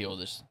 greatest heel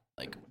this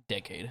like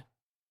decade.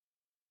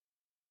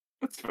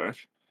 That's fair.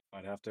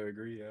 I'd have to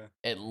agree, yeah.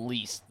 At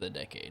least the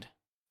decade.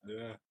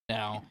 Yeah.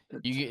 Now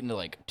you get into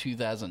like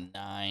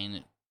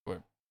 2009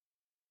 or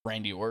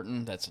Randy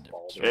Orton. That's a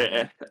different story.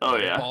 Yeah. Oh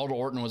yeah. Bald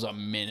Orton was a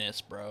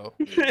menace, bro.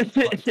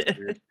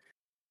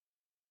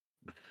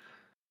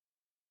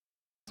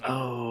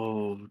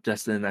 Oh,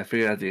 Justin, I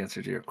figured out the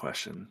answer to your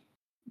question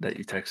that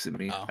you texted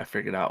me. Oh. I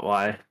figured out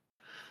why.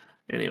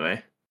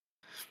 Anyway,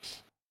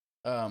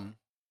 Yeah,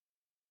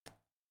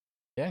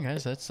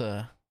 guys, that's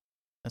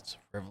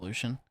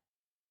Revolution.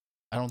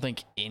 I don't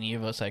think any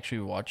of us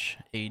actually watch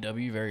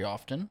AEW very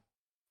often,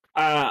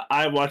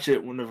 I watch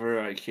it whenever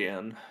I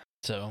can.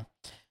 so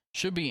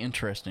should be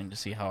interesting to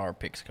see how our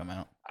picks come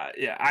out.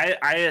 Yeah,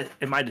 I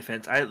in my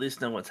defense, I at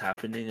least know what's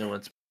happening and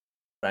what's.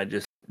 I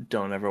just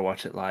don't ever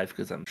watch it live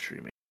because I'm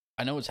streaming.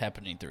 I know what's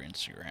happening through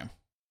Instagram.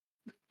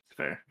 It's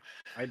fair.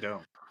 I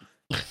don't.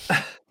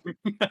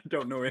 I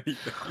don't know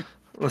anything.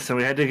 Listen,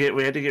 we had to get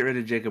rid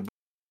of Jacob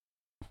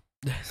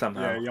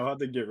somehow. Yeah, you'll have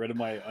to get rid of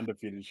my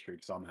undefeated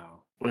streak somehow.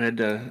 We had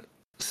to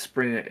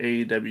spring an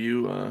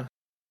AEW.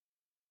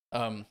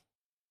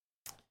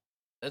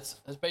 That's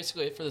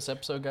basically it for this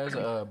episode, guys.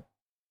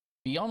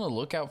 Be on the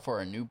lookout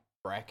for a new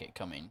bracket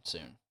coming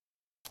soon.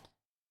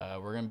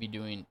 We're gonna be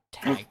doing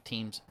tag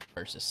teams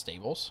versus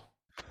stables.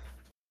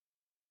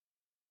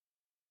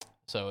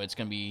 So it's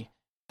gonna be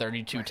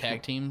 32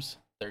 tag teams,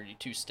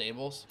 32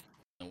 stables.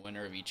 The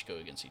winner of each go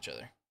against each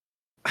other.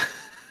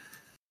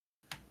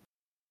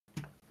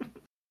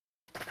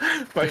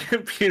 My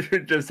computer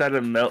just had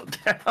a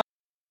meltdown.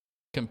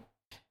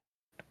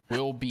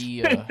 Will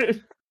be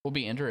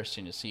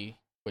interesting to see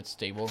which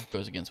stable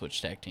goes against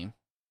which tag team.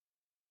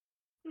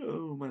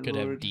 Oh my Could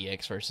lord. have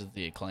DX versus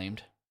the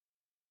Acclaimed.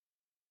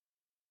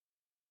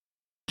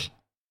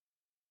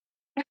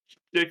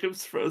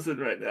 Jacob's frozen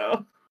right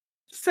now.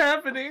 What's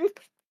happening?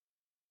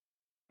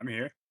 I'm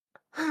here.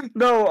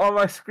 No, on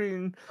my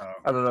screen. Oh.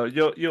 I don't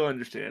know. You'll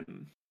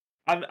understand.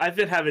 I've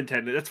been having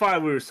technical. That's why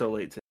we were so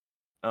late today.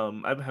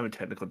 I've been having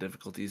technical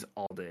difficulties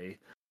all day.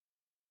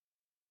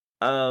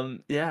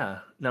 Yeah.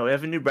 No, we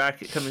have a new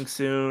bracket coming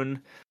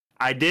soon.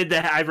 I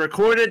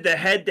recorded the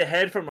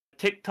head-to-head from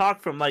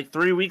TikTok from like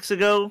 3 weeks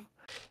ago.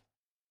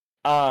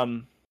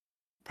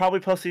 Probably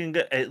posting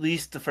at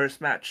least the first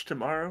match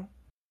tomorrow.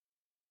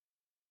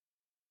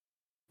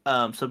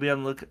 So be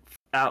on the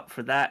lookout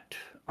for that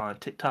on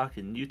TikTok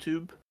and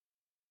YouTube.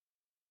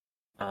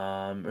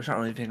 There's not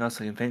really anything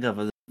else I can think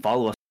of.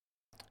 Follow us,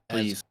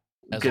 please.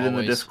 Get in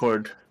the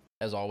Discord.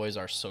 As always,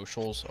 our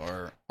socials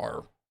are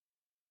our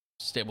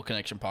Stable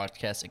Connection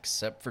Podcast,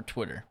 except for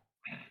Twitter.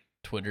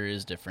 Twitter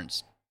is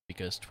different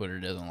because Twitter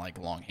doesn't like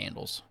long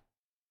handles.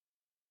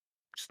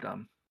 It's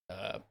dumb.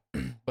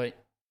 But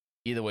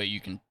either way,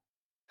 you can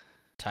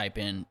type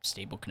in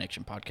Stable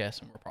Connection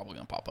Podcast, and we're probably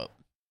gonna pop up.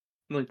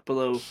 Link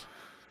below.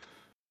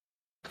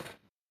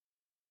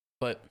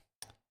 But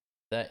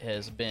that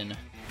has been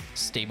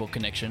Stable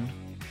Connection,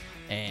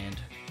 and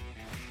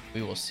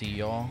we will see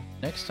y'all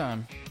next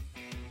time.